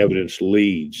where that evidence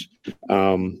leads.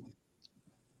 So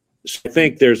I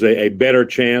think there's a better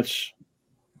chance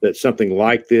that something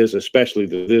like this, especially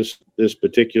this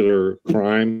particular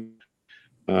crime,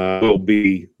 will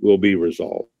be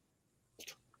resolved.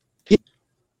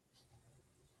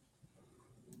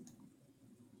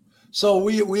 So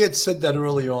we had said that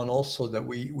earlier on also, that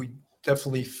we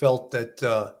definitely felt that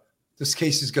this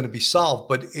case is going to be solved,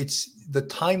 but it's the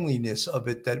timeliness of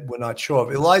it that we're not sure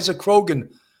of. Eliza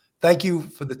Krogan, thank you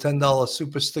for the $10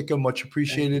 super sticker, much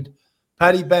appreciated.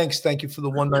 Patty Banks, thank you for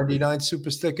the $1.99 super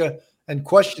sticker. And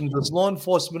question, does law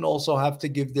enforcement also have to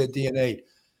give their DNA?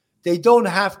 They don't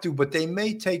have to, but they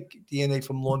may take DNA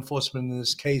from law enforcement in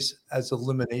this case as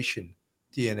elimination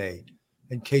DNA,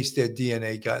 in case their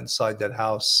DNA got inside that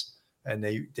house. And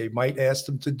they might ask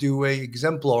them to do a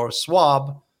exemplar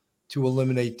swab to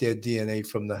eliminate their DNA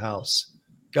from the house.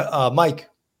 Mike.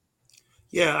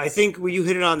 Yeah, I think you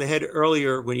hit it on the head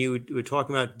earlier when you were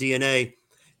talking about DNA,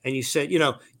 and you said,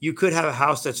 you could have a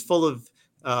house that's full of,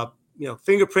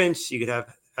 fingerprints. You could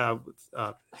have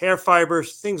hair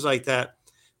fibers, things like that,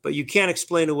 but you can't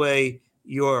explain away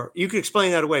you could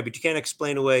explain that away, but you can't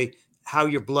explain away how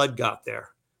your blood got there.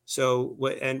 So,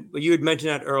 and you had mentioned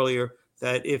that earlier,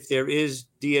 that if there is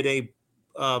DNA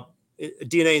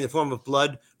in the form of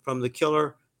blood from the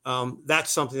killer,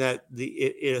 that's something that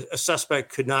a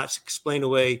suspect could not explain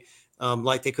away,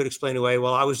 like they could explain away,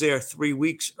 well, I was there 3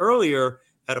 weeks earlier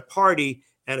at a party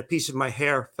and a piece of my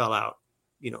hair fell out.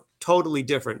 Totally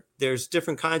different. There's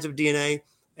different kinds of DNA,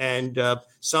 and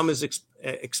some is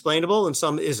explainable and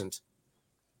some isn't.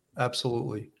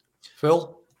 Absolutely.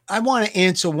 Phil? I want to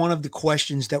answer one of the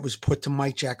questions that was put to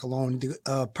Mike Giacalone.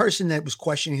 The person that was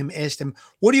questioning him asked him,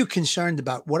 what are you concerned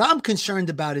about? What I'm concerned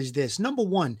about is this. Number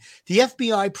one, the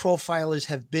FBI profilers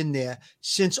have been there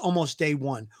since almost day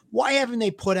one. Why haven't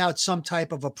they put out some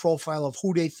type of a profile of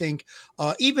who they think,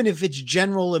 even if it's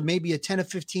general or maybe a 10 or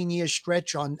 15 year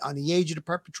stretch on the age of the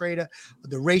perpetrator,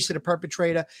 the race of the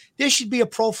perpetrator? There should be a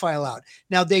profile out.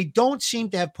 Now, they don't seem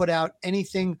to have put out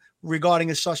anything regarding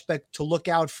a suspect to look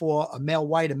out for, a male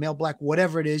white, a male black,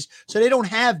 whatever it is. So they don't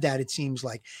have that, it seems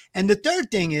like. And the third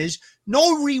thing is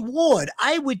no reward.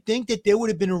 I would think that there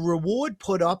would have been a reward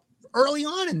put up early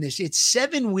on in this. It's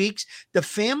 7 weeks. The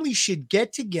family should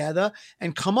get together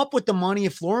and come up with the money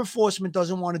if law enforcement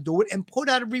doesn't want to do it, and put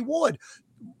out a reward.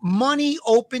 Money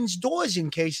opens doors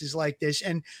in cases like this,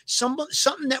 and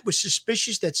something that was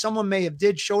suspicious that someone may have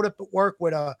showed up at work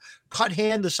with a cut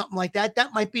hand or something like that,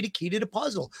 that might be the key to the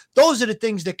puzzle. Those are the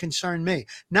things that concern me,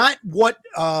 not what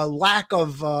lack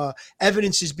of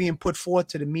evidence is being put forth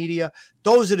to the media.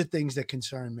 Those are the things that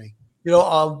concern me.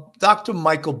 Dr.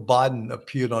 Michael Baden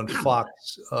appeared on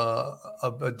Fox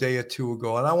a day or two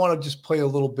ago, and I want to just play a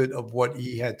little bit of what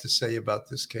he had to say about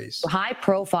this case.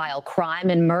 High-profile crime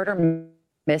and murder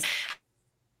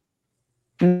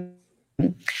Dr.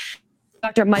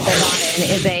 Michael Baden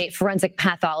is a forensic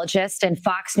pathologist and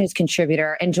Fox News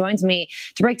contributor, and joins me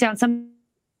to break down some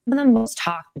of the most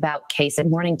talked about cases.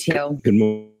 Good morning to you. Good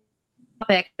morning.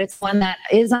 It's one that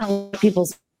is on a lot of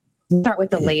people's. Start with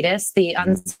the latest, the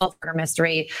unsolved murder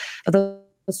mystery of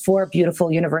those 4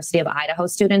 beautiful University of Idaho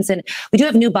students. And we do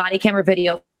have new body camera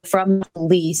video from the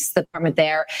police department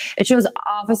there. It shows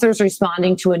officers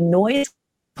responding to a noise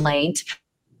complaint.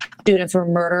 Students were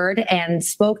murdered, and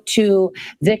spoke to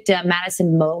victim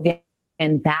Madison Mogan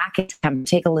back in September.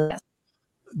 Take a look.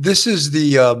 This is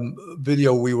the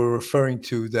video we were referring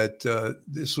to, that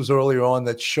this was earlier on,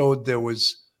 that showed there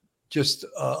was just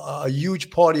a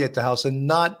huge party at the house, and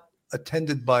not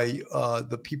attended by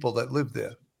the people that live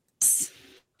there.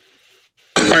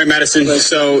 All right, Madison.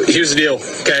 So here's the deal.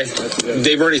 Okay,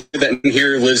 they've already said that in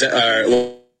here lives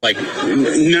like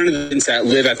none of the students that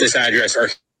live at this address are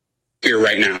here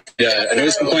right now. A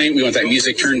noise complaint. We want that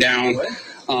music turned down,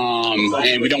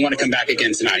 and we don't want to come back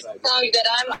again tonight.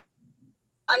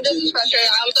 I'm just as frustrated.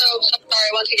 I'm so sorry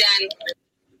once again.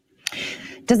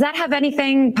 Does that have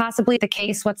anything possibly the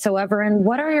case whatsoever? And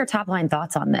what are your top line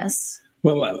thoughts on this?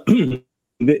 Well,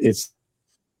 it's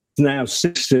now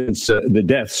 6 since the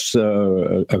deaths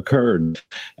occurred,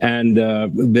 and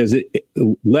there's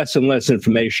less and less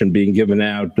information being given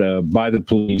out by the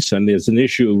police, and there's an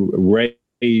issue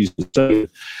raised that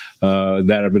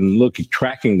have been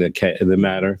tracking the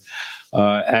matter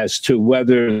as to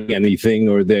whether anything,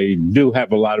 or they do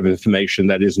have a lot of information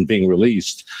that isn't being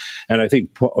released. And I think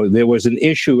there was an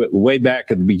issue way back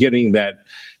at the beginning that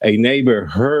a neighbor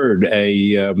heard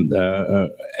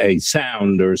a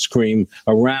sound or a scream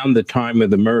around the time of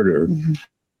the murder.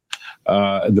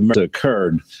 the murder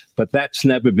occurred. But that's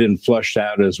never been flushed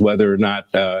out as whether or not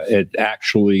it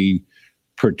actually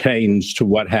pertains to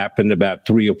what happened about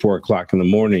 3 or 4 o'clock in the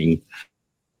morning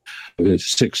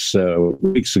 6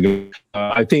 weeks ago.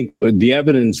 I think the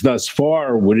evidence thus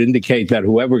far would indicate that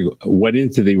whoever went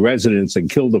into the residence and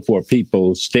killed the 4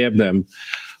 people, stabbed them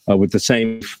with the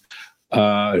same,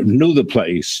 knew the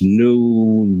place,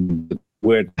 knew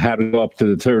how to go up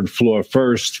to the 3rd floor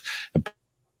first.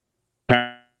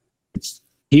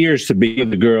 Appears to be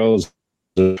the girl's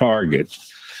target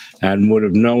and would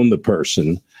have known the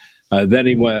person. Then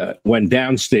he went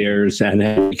downstairs and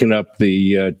had taken up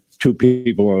the 2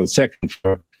 people on the 2nd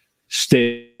floor,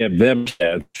 stabbed them to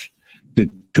death. The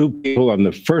 2 people on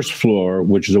the 1st floor,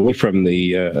 which is away from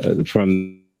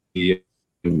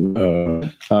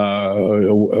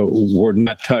were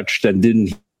not touched and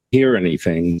didn't hear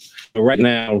anything. So right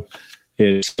now,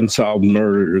 it's unsolved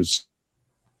murders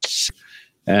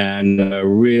and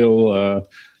real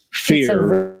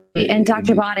fear. And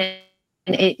Dr. Bodden,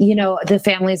 the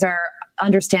families are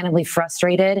understandably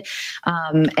frustrated,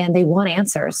 and they want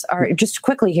answers. Just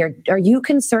quickly here, are you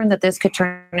concerned that this could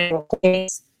turn into a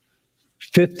case?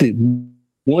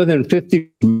 More than 50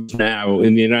 now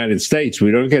in the United States, we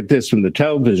don't get this from the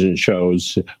television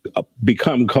shows,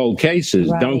 become cold cases,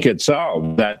 Right. don't get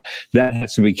solved. That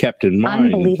has to be kept in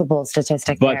mind. Unbelievable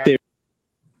statistic But there.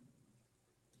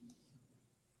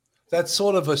 That's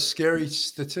sort of a scary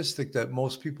statistic that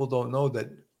most people don't know, that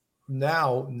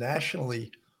now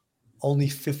nationally only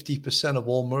 50% of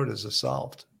all murders are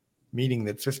solved, meaning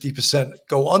that 50%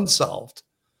 go unsolved.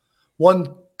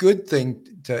 One good thing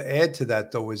to add to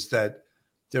that, though, is that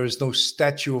there is no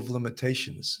statute of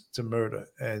limitations to murder,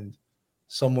 and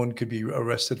someone could be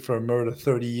arrested for a murder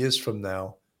 30 years from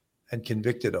now and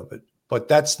convicted of it. But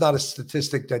that's not a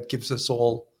statistic that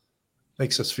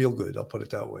makes us feel good. I'll put it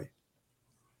that way.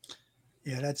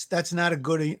 Yeah, that's not a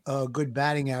good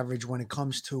batting average when it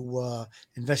comes to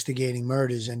investigating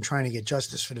murders and trying to get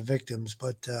justice for the victims.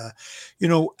 But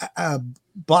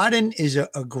Bodden is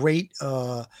a great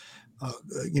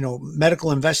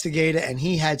medical investigator, and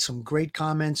he had some great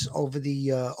comments over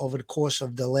the course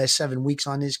of the last 7 weeks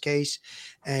on this case.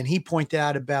 And he pointed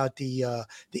out about the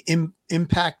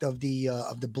impact of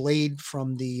the blade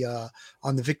from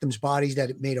on the victim's bodies, that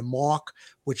it made a mark,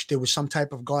 which there was some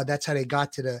type of guard. That's how they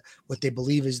got to what they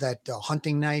believe is that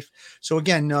hunting knife. So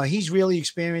again, he's really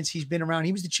experienced. He's been around.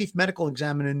 He was the chief medical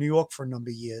examiner in New York for a number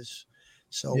of years.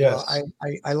 So Yes.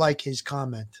 I like his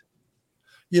comment.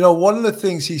 One of the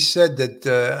things he said that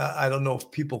I don't know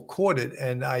if people caught it,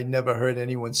 and I never heard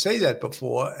anyone say that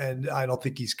before, and I don't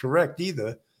think he's correct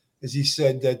either, is he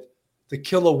said that the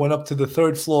killer went up to the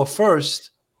 3rd floor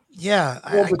first. Yeah.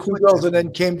 Killed the 2 girls and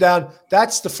then came down.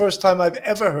 That's the first time I've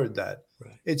ever heard that.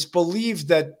 Right. It's believed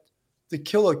that the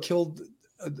killer killed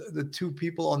the 2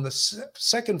 people on the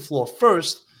 2nd floor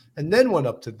first and then went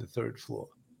up to the 3rd floor.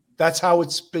 That's how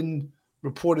it's been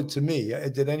reported to me.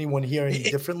 Did anyone hear any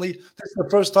differently? That's the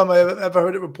first time I ever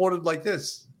heard it reported like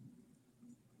this.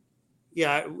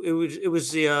 Yeah, it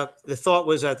was the thought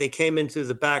was that they came into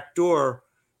the back door,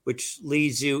 which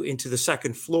leads you into the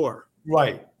 2nd floor.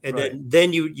 Right. And right.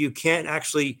 then you can't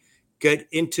actually get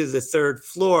into the 3rd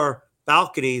floor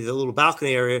balcony, the little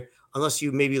balcony area, unless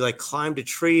you maybe like climbed a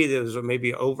tree. There was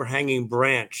maybe an overhanging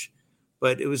branch.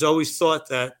 But it was always thought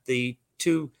that the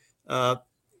 2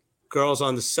 girls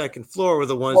on the 2nd floor were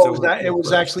the ones it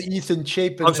was actually Ethan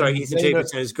Chapin. I'm sorry, Ethan Chapin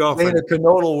and his girlfriend. Dana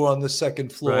Knodel were on the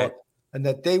 2nd floor, Right. and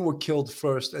that they were killed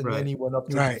first, and then he went up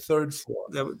to the 3rd floor.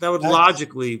 That would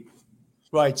logically.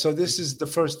 Right. So this is the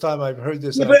first time I've heard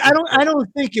this. Yeah, but I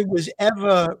don't think it was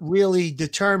ever really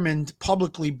determined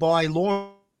publicly by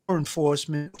law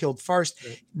enforcement killed first.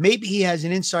 Maybe he has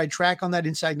an inside track on that,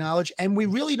 inside knowledge, and we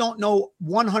really don't know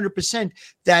 100%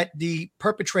 that the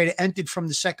perpetrator entered from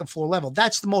the 2nd floor level.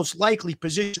 That's the most likely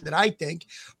position that I think.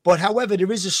 But however,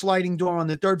 there is a sliding door on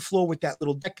the 3rd floor with that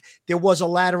little deck. There was a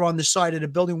ladder on the side of the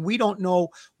building. We don't know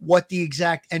what the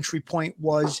exact entry point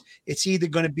was. It's either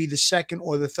going to be the 2nd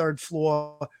or the 3rd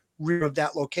floor rear of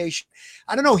that location.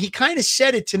 I don't know. He kind of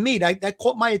said it to me. That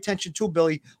caught my attention too,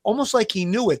 Billy, almost like he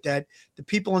knew it, that the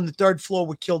people on the 3rd floor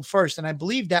were killed first. And I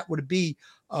believe that would be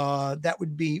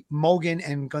Mogan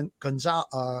and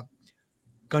Goncalves.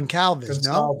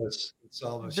 Gonsalves.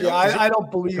 Yeah, I don't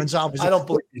believe. Gonsalves. I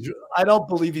don't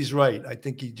believe he's right. I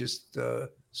think he just.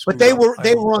 But they were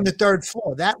on the 3rd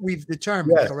floor. That we've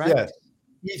determined, correct?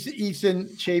 Yes.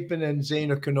 Ethan Chapin and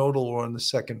Zana Knodel were on the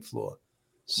 2nd floor.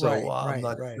 So I'm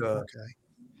not. Okay.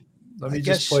 Let me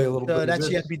just play a little bit. That's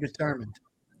yet to be determined.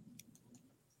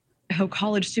 How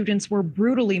college students were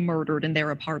brutally murdered in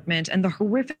their apartment, and the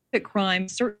horrific crime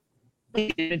certainly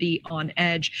community on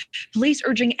edge. Police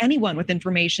urging anyone with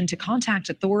information to contact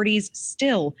authorities.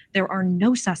 Still, there are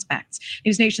no suspects.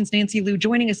 News Nation's Nancy Liu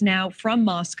joining us now from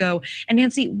Moscow. And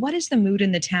Nancy, what is the mood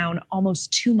in the town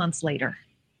almost 2 months later?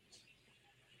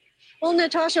 Well,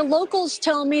 Natasha, locals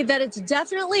tell me that it's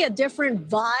definitely a different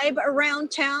vibe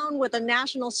around town with a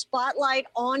national spotlight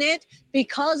on it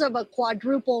because of a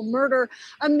quadruple murder.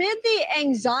 Amid the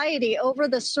anxiety over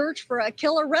the search for a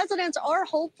killer, residents are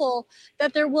hopeful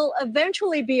that there will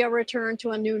eventually be a return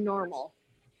to a new normal.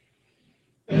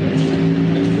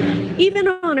 Even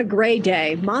on a gray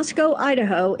day, Moscow,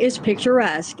 Idaho is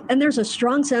picturesque, and there's a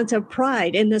strong sense of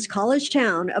pride in this college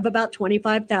town of about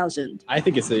 25,000. I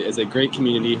think it's a great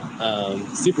community,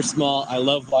 super small. I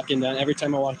love walking down. Every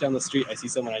time I walk down the street, I see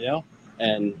someone I know,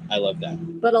 and I love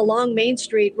that. But along Main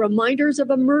Street, reminders of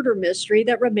a murder mystery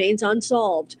that remains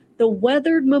unsolved. The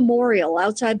weathered memorial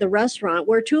outside the restaurant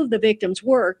where two of the victims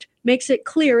worked makes it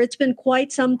clear it's been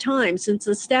quite some time since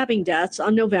the stabbing deaths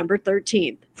on November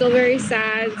 13th. Still very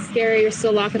sad, scary. We're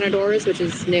still locking our doors, which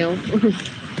is new.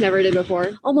 Never did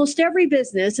before. Almost every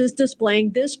business is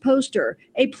displaying this poster,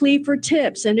 a plea for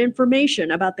tips and information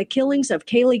about the killings of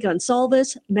Kaylee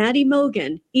Gonsalves, Maddie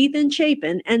Mogan, Ethan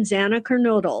Chapin, and Xana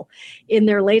Kernodle. In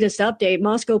their latest update,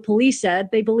 Moscow police said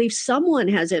they believe someone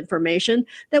has information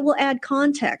that will add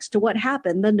context to what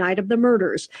happened the night of the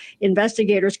murders.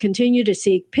 Investigators continue to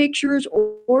seek pictures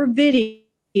or video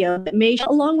that may,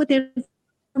 along with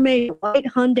information, white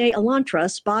Hyundai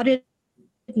Elantra spotted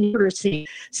murder scene.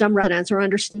 Some residents are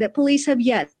understanding that police have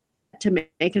yet to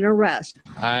make an arrest.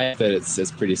 I bet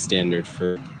it's pretty standard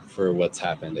for what's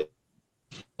happened.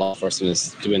 Law enforcement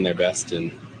is doing their best,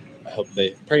 and I hope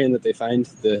praying that they find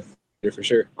the shooter for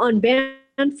sure. On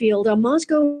Banfield, a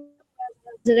Moscow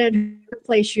resident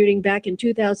place shooting back in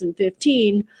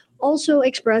 2015, also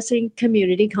expressing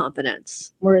community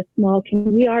confidence. We're a small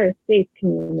community. We are a safe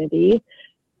community.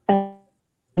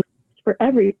 For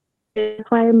every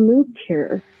I moved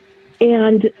here,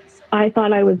 and I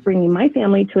thought I was bringing my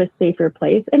family to a safer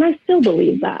place, and I still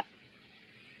believe that.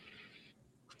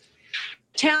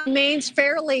 Town remains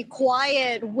fairly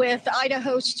quiet with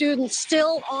Idaho students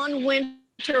still on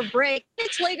winter break. In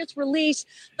its latest release,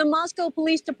 the Moscow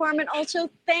Police Department also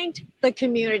thanked the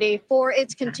community for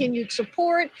its continued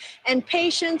support and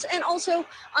patience, and also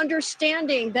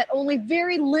understanding that only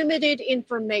very limited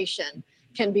information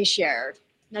can be shared.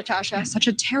 Natasha. Yeah, such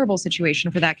a terrible situation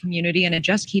for that community, and it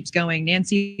just keeps going.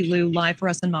 Nancy Liu, live for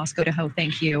us in Moscow, Idaho.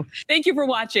 Thank you. Thank you for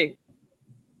watching.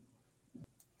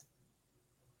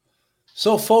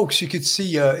 So, folks, you could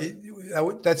see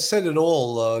that said it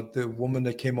all. The woman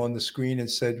that came on the screen and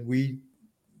said, we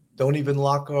don't even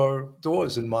lock our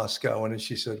doors in Moscow. And then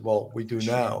she said, well, we do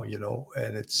now,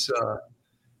 and it's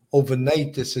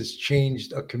overnight. This has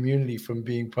changed a community from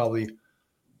being probably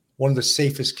one of the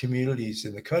safest communities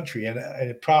in the country. And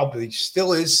it probably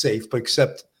still is safe, but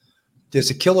except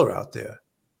there's a killer out there,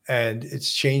 and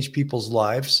it's changed people's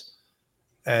lives.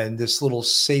 And this little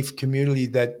safe community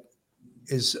that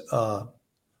is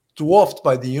dwarfed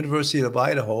by the University of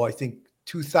Idaho. I think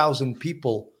 2,000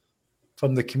 people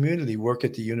from the community work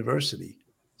at the university.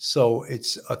 So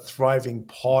it's a thriving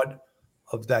part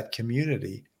of that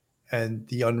community. And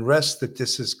the unrest that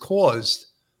this has caused,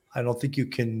 I don't think you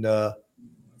can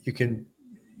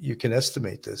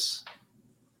estimate this.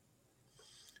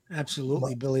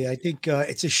 Absolutely, Billy. I think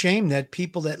it's a shame that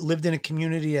people that lived in a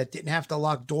community that didn't have to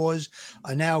lock doors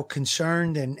are now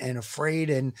concerned and afraid.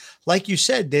 And like you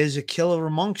said, there's a killer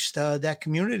amongst that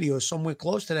community or somewhere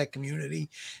close to that community.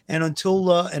 And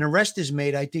until an arrest is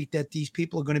made, I think that these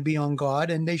people are going to be on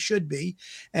guard, and they should be.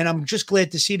 And I'm just glad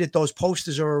to see that those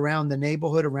posters are around the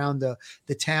neighborhood, around the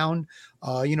town.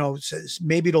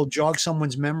 Maybe it'll jog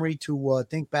someone's memory to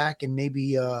think back and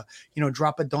maybe,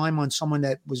 drop a dime on someone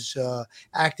that was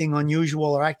acting unusual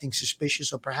or acting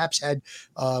suspicious, or perhaps had,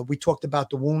 we talked about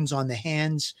the wounds on the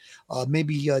hands,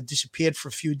 maybe disappeared for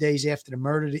a few days after the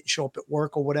murder, didn't show up at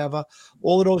work or whatever.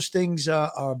 All of those things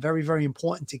are very, very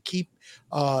important to keep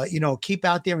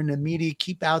out there in the media,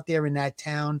 keep out there in that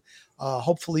town.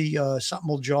 Hopefully something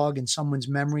will jog in someone's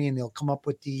memory, and they'll come up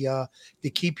with the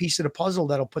key piece of the puzzle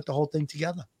that'll put the whole thing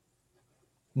together.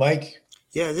 Mike?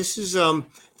 Yeah, this is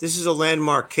a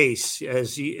landmark case.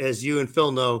 As you and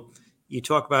Phil know, you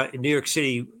talk about in New York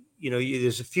City,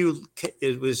 there's a few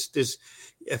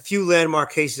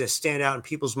landmark cases that stand out in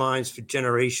people's minds for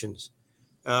generations.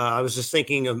 I was just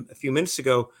thinking a few minutes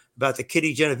ago about the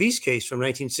Kitty Genovese case from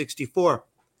 1964.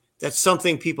 That's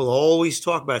something people always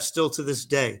talk about still to this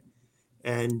day.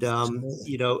 And, and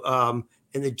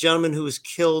the gentleman who was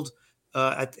killed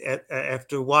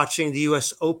after watching the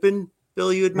U.S. Open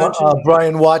Bill, you had mentioned?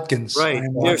 Brian Watkins. Right.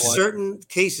 Brian There's Watkins. certain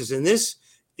cases, and this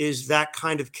is that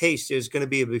kind of case. There's going to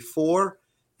be a before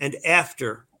and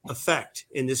after effect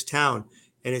in this town,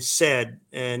 and it's sad,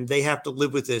 and they have to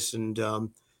live with this. And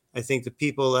I think the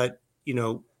people that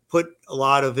put a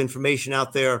lot of information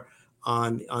out there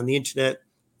on the internet,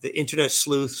 the internet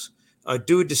sleuths,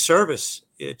 do a disservice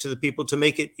to the people to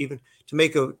make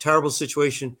a terrible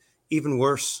situation even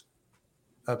worse.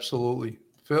 Absolutely.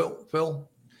 Phil?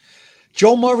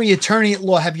 Joe Murray, attorney at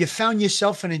law. Have you found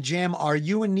yourself in a jam? Are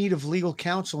you in need of legal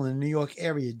counsel in the New York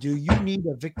area? Do you need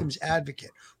a victim's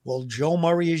advocate? Well, Joe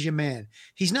Murray is your man.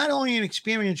 He's not only an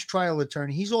experienced trial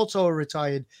attorney, he's also a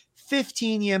retired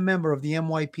 15-year member of the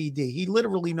NYPD. He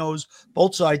literally knows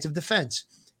both sides of the fence.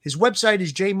 His website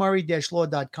is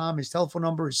jmurray-law.com. His telephone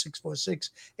number is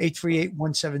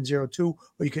 646-838-1702, or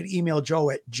you can email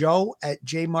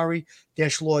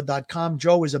joe@jmurray-law.com.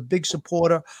 Joe is a big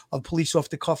supporter of police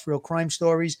off-the-cuff real crime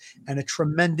stories and a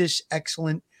tremendous,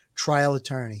 excellent trial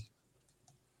attorney.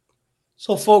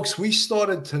 So, folks, we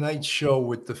started tonight's show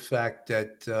with the fact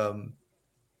that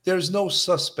there's no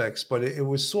suspects, but it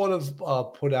was sort of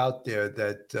put out there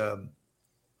that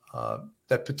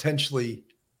that potentially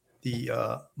the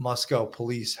Moscow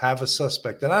police have a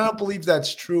suspect. And I don't believe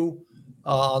that's true.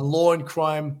 On Law and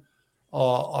Crime,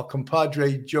 our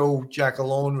compadre Joe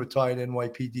Giacalone, retired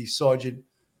NYPD sergeant,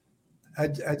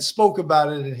 had spoke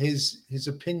about it in his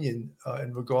opinion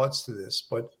in regards to this.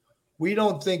 But we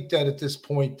don't think that at this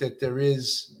point that there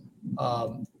is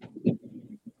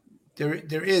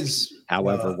there is.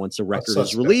 However, once a record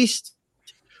is released,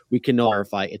 we can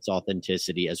verify its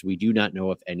authenticity, as we do not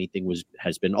know if anything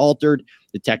has been altered.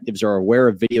 Detectives are aware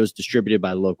of videos distributed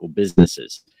by local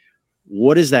businesses.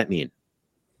 What does that mean?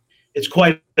 It's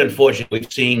quite unfortunate.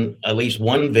 We've seen at least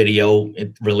one video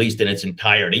released in its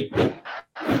entirety. What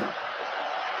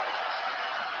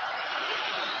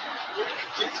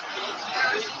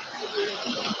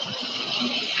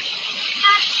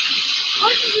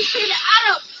did you say to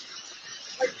Adam?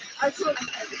 I told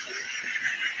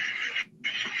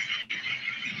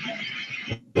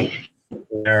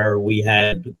where we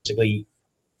had basically,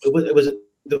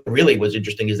 it really was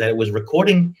interesting is that it was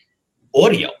recording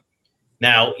audio.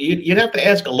 Now, you'd have to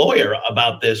ask a lawyer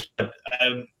about this. But,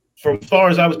 from as far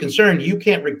as I was concerned, you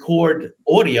can't record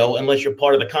audio unless you're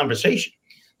part of the conversation.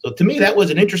 So to me, that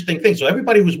was an interesting thing. So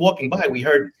everybody who was walking by, we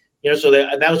heard, so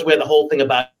that was where the whole thing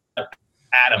about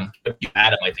Adam,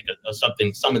 I think, or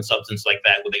something, some substance like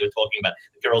that, where they were talking about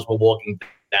the girls were walking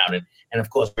down, and of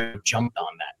course, we jumped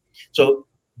on that. So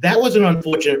that was an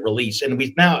unfortunate release, and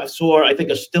we now saw, I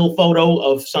think, a still photo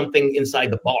of something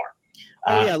inside the bar.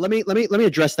 Let me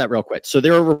address that real quick. So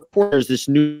there are reporters. This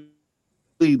new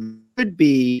could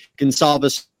be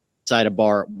Gonsalves inside a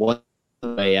bar 1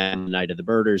 a.m. the night of the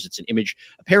murders. It's an image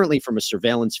apparently from a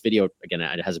surveillance video. Again,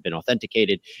 it hasn't been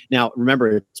authenticated. Now,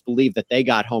 remember, it's believed that they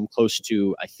got home close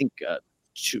to, I think,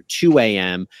 2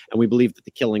 a.m. and we believe that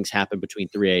the killings happened between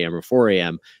 3 a.m. or 4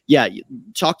 a.m. Yeah,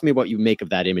 talk to me what you make of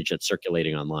that image that's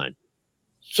circulating online.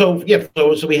 So yeah,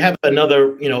 so we have another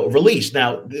release.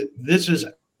 Now this is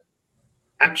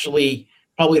actually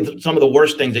probably some of the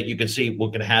worst things that you could see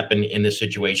what could happen in this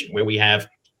situation, where we have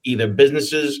either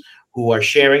businesses who are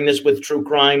sharing this with true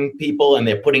crime people and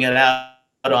they're putting it out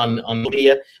on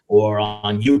media or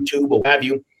on YouTube or what have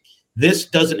you. This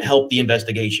doesn't help the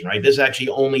investigation, right? This actually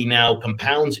only now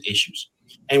compounds issues.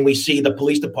 And we see the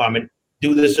police department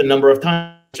do this a number of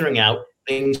times, filtering out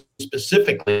things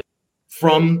specifically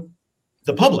from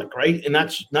the public, right? And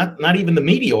that's not even the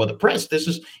media or the press. This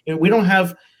is, we don't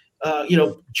have,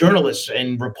 journalists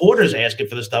and reporters asking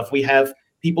for this stuff. We have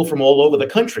people from all over the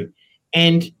country.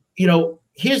 And,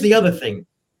 here's the other thing,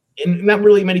 and not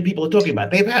really many people are talking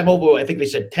about. They've had over, I think they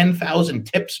said 10,000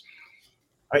 tips.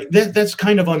 All right, that's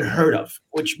kind of unheard of,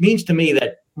 which means to me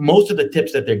that most of the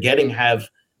tips that they're getting have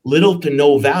little to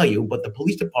no value, but the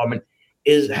police department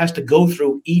has to go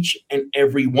through each and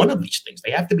every one of these things.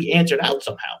 They have to be answered out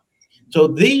somehow. So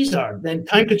these are then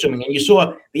time consuming. And you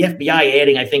saw the FBI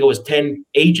adding, I think it was 10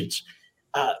 agents.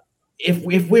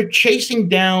 If we're chasing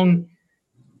down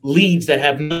leads that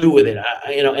have nothing to do with it,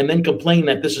 and then complain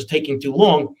that this is taking too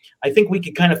long, I think we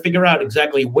could kind of figure out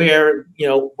exactly where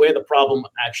the problem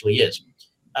actually is.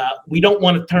 We don't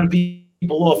want to turn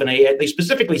people off, and they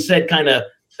specifically said kind of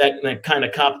that kind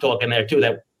of cop talk in there too,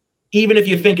 that even if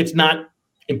you think it's not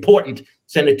important,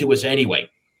 send it to us anyway.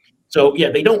 So yeah,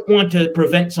 they don't want to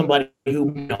prevent somebody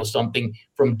who knows something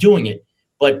from doing it.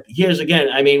 But here's again,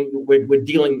 I mean,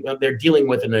 they're dealing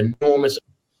with an enormous.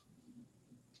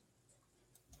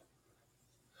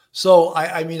 So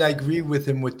I mean, I agree with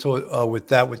him with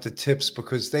the tips,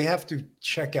 because they have to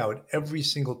check out every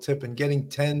single tip, and getting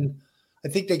 10, I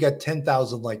think they got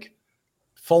 10,000 like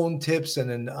phone tips, and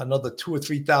then another 2,000 or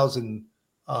 3,000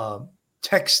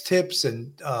 text tips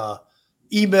and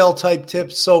email type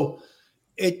tips. So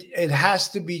it has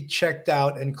to be checked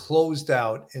out and closed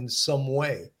out in some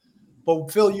way.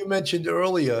 But Phil, you mentioned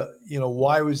earlier,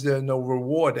 why was there no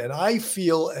reward? And I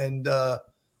feel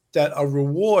that a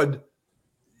reward,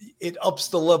 it ups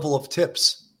the level of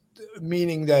tips,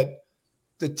 meaning that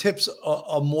the tips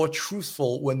are more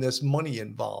truthful when there's money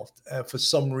involved for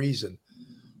some reason.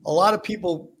 A lot of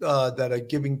people that are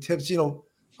giving tips,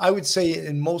 I would say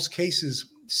in most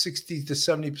cases, 60 to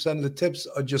 70% of the tips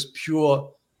are just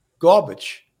pure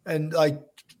garbage. And like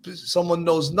someone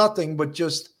knows nothing, but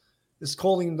just is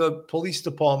calling the police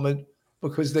department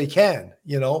because they can,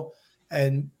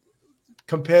 and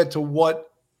compared to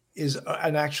what is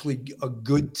an actually a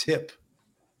good tip.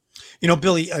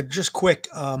 Billy, just quick,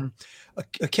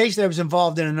 a case that I was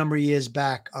involved in a number of years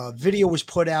back, a video was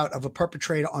put out of a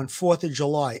perpetrator on 4th of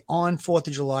July. On 4th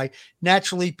of July,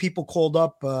 naturally, people called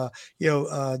up,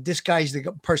 this guy's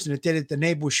the person that did it. The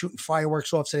neighbor was shooting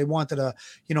fireworks off, so they wanted to,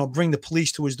 bring the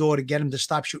police to his door to get him to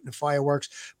stop shooting the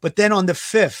fireworks. But then on the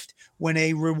 5th, when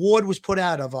a reward was put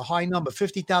out of a high number,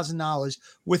 $50,000,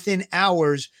 within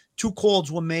hours, 2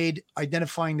 calls were made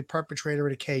identifying the perpetrator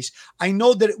of the case. I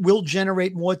know that it will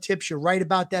generate more tips. You're right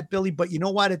about that, Billy. But you know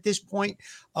what? At this point,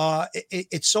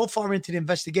 it's so far into the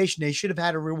investigation, they should have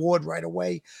had a reward right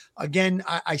away. Again,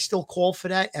 I still call for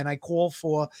that. And I call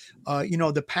for,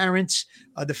 the parents,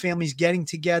 the families getting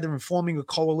together and forming a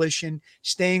coalition,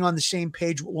 staying on the same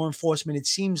page with law enforcement. It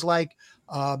seems like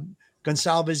Mr.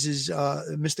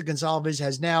 Gonsalves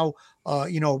has now,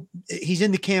 he's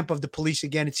in the camp of the police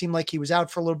again. It seemed like he was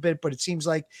out for a little bit, but it seems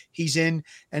like he's in.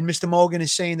 And Mr. Mogan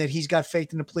is saying that he's got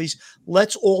faith in the police.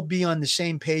 Let's all be on the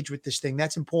same page with this thing.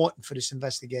 That's important for this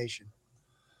investigation.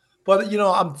 But,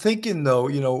 I'm thinking though,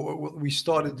 we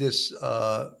started this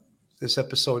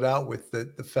episode out with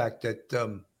the fact that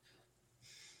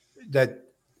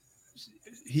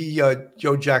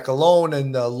Joe Giacalone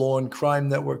and the Law and Crime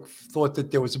Network thought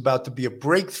that there was about to be a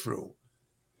breakthrough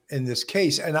in this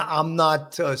case. And I'm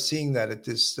not seeing that at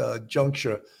this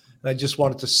juncture. And I just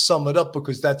wanted to sum it up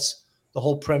because that's the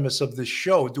whole premise of this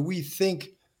show. Do we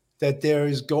think that there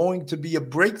is going to be a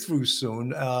breakthrough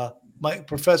soon?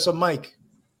 Professor Mike?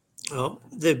 Well,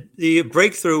 the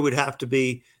breakthrough would have to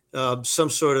be some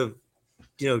sort of,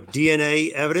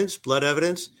 DNA evidence, blood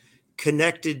evidence,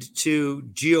 connected to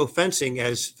geofencing,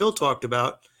 as Phil talked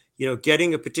about,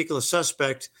 getting a particular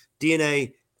suspect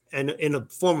DNA and in a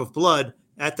form of blood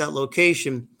at that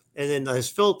location. And then, as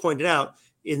Phil pointed out,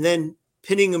 and then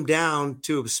pinning them down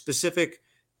to a specific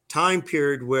time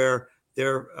period where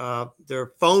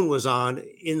their phone was on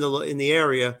in the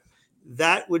area.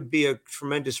 That would be a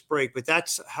tremendous break, but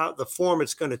that's how the form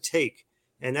it's going to take.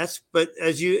 And but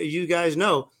as you guys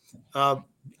know,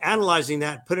 analyzing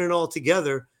that, putting it all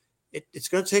together, it's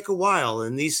going to take a while,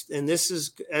 and this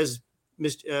is, as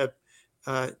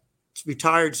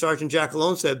retired Sergeant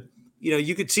Giacalone said,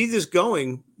 you could see this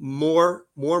going more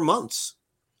months.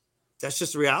 That's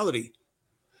just the reality.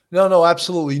 No,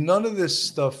 absolutely. None of this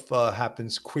stuff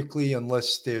happens quickly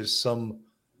unless there's some,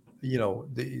 I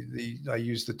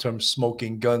use the term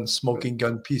smoking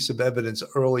gun piece of evidence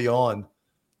early on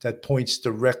that points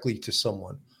directly to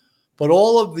someone. But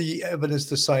all of the evidence,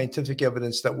 the scientific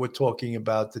evidence that we're talking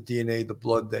about, the DNA, the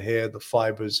blood, the hair, the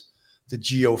fibers, the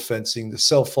geofencing, the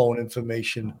cell phone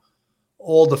information,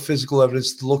 all the physical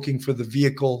evidence, looking for the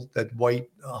vehicle, that white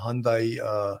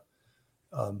Hyundai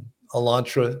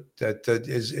Elantra that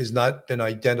is not been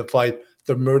identified,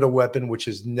 the murder weapon, which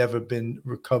has never been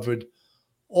recovered,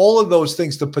 all of those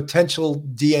things, the potential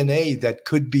DNA that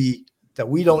could be, that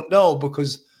we don't know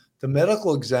because the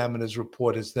medical examiner's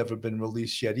report has never been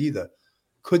released yet either.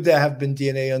 Could there have been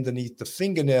DNA underneath the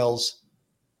fingernails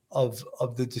of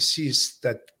the deceased,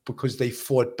 that because they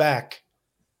fought back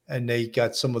and they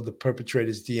got some of the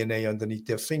perpetrator's DNA underneath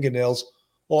their fingernails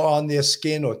or on their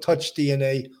skin, or touch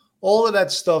DNA? All of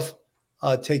that stuff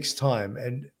takes time.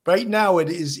 And right now it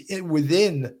is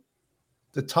within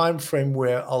the time frame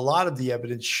where a lot of the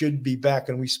evidence should be back.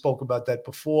 And we spoke about that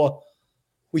before.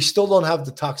 We still don't have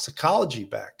the toxicology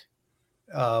back,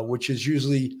 which is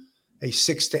usually a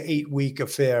 6 to 8 week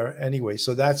affair anyway.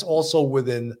 So that's also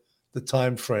within the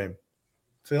time frame.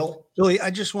 Phil? Billy, I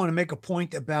just want to make a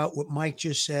point about what Mike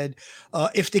just said.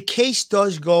 If the case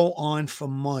does go on for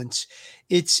months,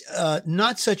 it's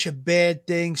not such a bad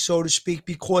thing, so to speak,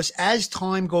 because as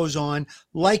time goes on,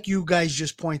 like you guys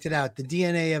just pointed out, the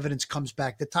DNA evidence comes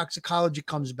back, the toxicology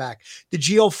comes back, the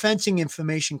geofencing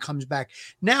information comes back.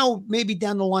 Now, maybe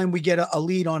down the line, we get a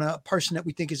lead on a person that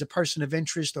we think is a person of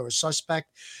interest or a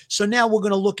suspect. So now we're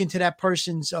going to look into that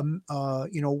person's,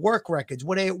 work records.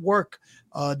 Were they at work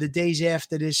the days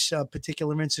after this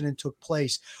particular incident took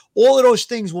place? All of those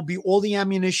things will be all the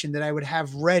ammunition that I would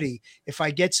have ready if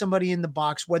I get somebody in the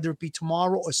box, whether it be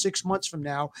tomorrow or 6 months from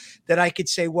now, that I could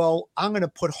say, well, I'm going to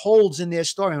put holes in their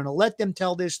story. I'm going to let them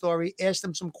tell their story, ask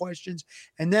them some questions,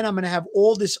 and then I'm going to have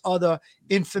all this other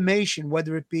information,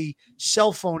 whether it be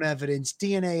cell phone evidence,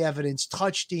 DNA evidence,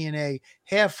 touch DNA,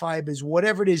 hair fibers,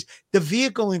 whatever it is, the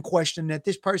vehicle in question that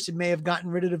this person may have gotten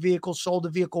rid of the vehicle, sold the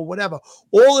vehicle, whatever.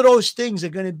 All of those things are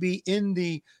going to be in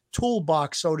the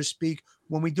toolbox, so to speak,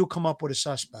 when we do come up with a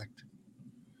suspect.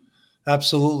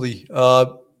 Absolutely.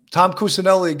 Tom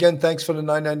Cusinelli, again, thanks for the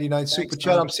 $9.99 super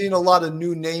chat. I'm seeing a lot of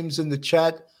new names in the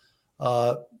chat.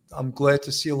 I'm glad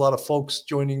to see a lot of folks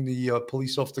joining the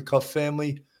Police Off the Cuff family.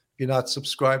 If you're not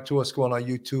subscribed to us, go on our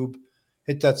YouTube,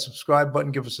 hit that subscribe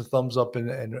button, give us a thumbs up,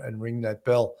 and ring that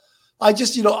bell. I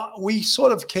just, we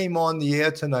sort of came on the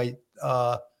air tonight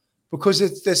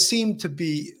because there seemed to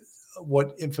be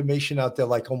what information out there,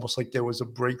 like almost like there was a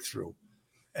breakthrough.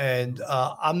 And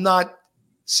I'm not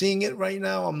seeing it right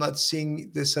now. I'm not seeing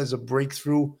this as a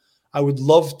breakthrough. I would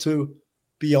love to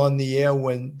be on the air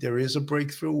when there is a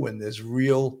breakthrough, when there's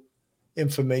real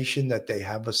information that they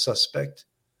have a suspect.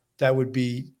 That would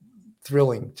be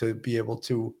thrilling to be able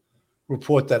to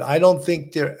report that. I don't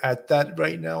think they're at that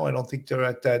right now. I don't think they're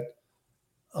at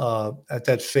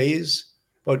that phase,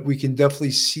 but we can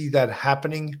definitely see that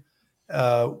happening.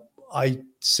 I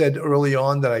said early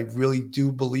on that I really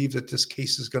do believe that this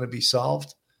case is going to be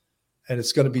solved, and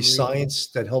it's going to be science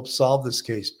that helps solve this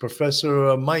case.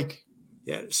 Professor Mike.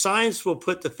 Yeah, science will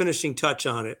put the finishing touch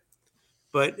on it.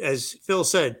 But as Phil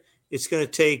said, it's going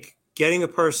to take getting a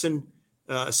person,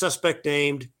 a suspect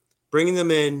named, bringing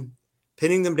them in,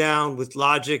 pinning them down with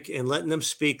logic and letting them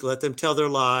speak, let them tell their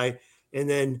lie, and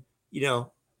then,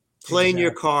 playing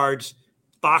your cards,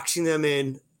 boxing them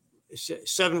in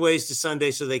 7 ways to Sunday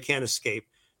so they can't escape.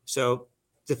 So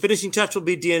the finishing touch will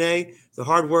be DNA. The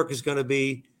hard work is going to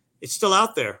be, it's still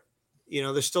out there.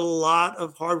 There's still a lot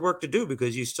of hard work to do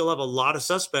because you still have a lot of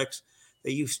suspects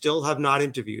that you still have not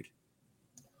interviewed.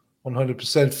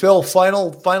 100%. Phil,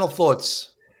 final thoughts.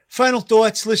 Final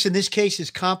thoughts. Listen, this case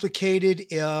is complicated.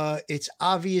 It's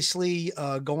obviously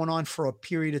going on for a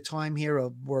period of time here.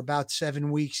 We're about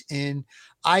 7 weeks in.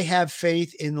 I have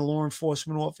faith in the law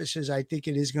enforcement officers. I think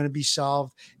it is going to be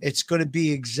solved. It's going to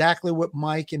be exactly what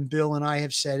Mike and Bill and I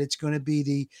have said. It's going to be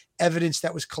the evidence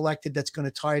that was collected that's going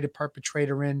to tie the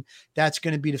perpetrator in. That's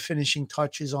going to be the finishing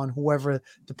touches on whoever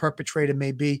the perpetrator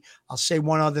may be. I'll say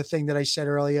one other thing that I said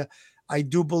earlier. I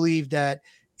do believe that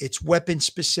it's weapon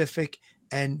specific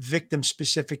and victim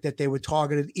specific, that they were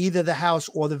targeted, either the house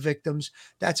or the victims.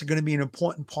 That's going to be an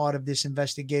important part of this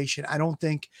investigation. I don't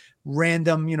think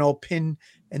random, pin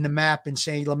in the map and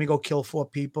saying, let me go kill 4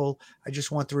 people. I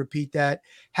just want to repeat that.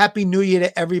 Happy New Year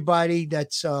to everybody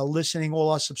that's listening, all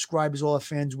our subscribers, all our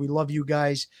fans. We love you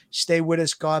guys. Stay with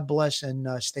us. God bless, and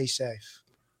stay safe.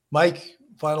 Mike,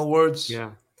 final words.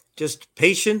 Yeah. Just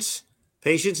patience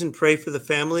and pray for the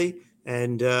family,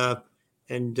 and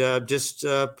just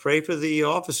pray for the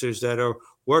officers that are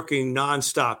working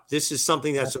nonstop. This is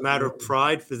something that's a matter of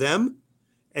pride for them,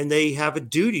 and they have a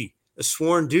duty, a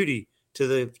sworn duty to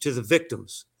the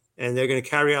victims, and they're going to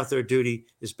carry out their duty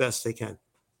as best they can.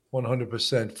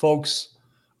 100%. Folks,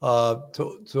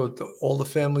 to all the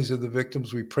families of the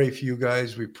victims, we pray for you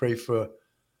guys. We pray for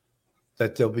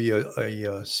that there'll be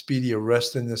a speedy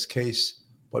arrest in this case,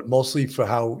 but mostly for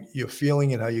how you're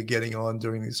feeling and how you're getting on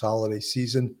during this holiday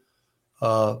season.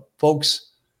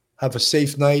 Folks, have a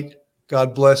safe night.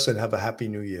 God bless, and have a happy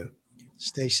New Year.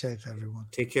 Stay safe, everyone.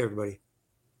 Take care, everybody.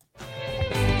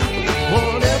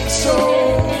 One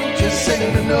episode just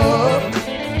ain't enough.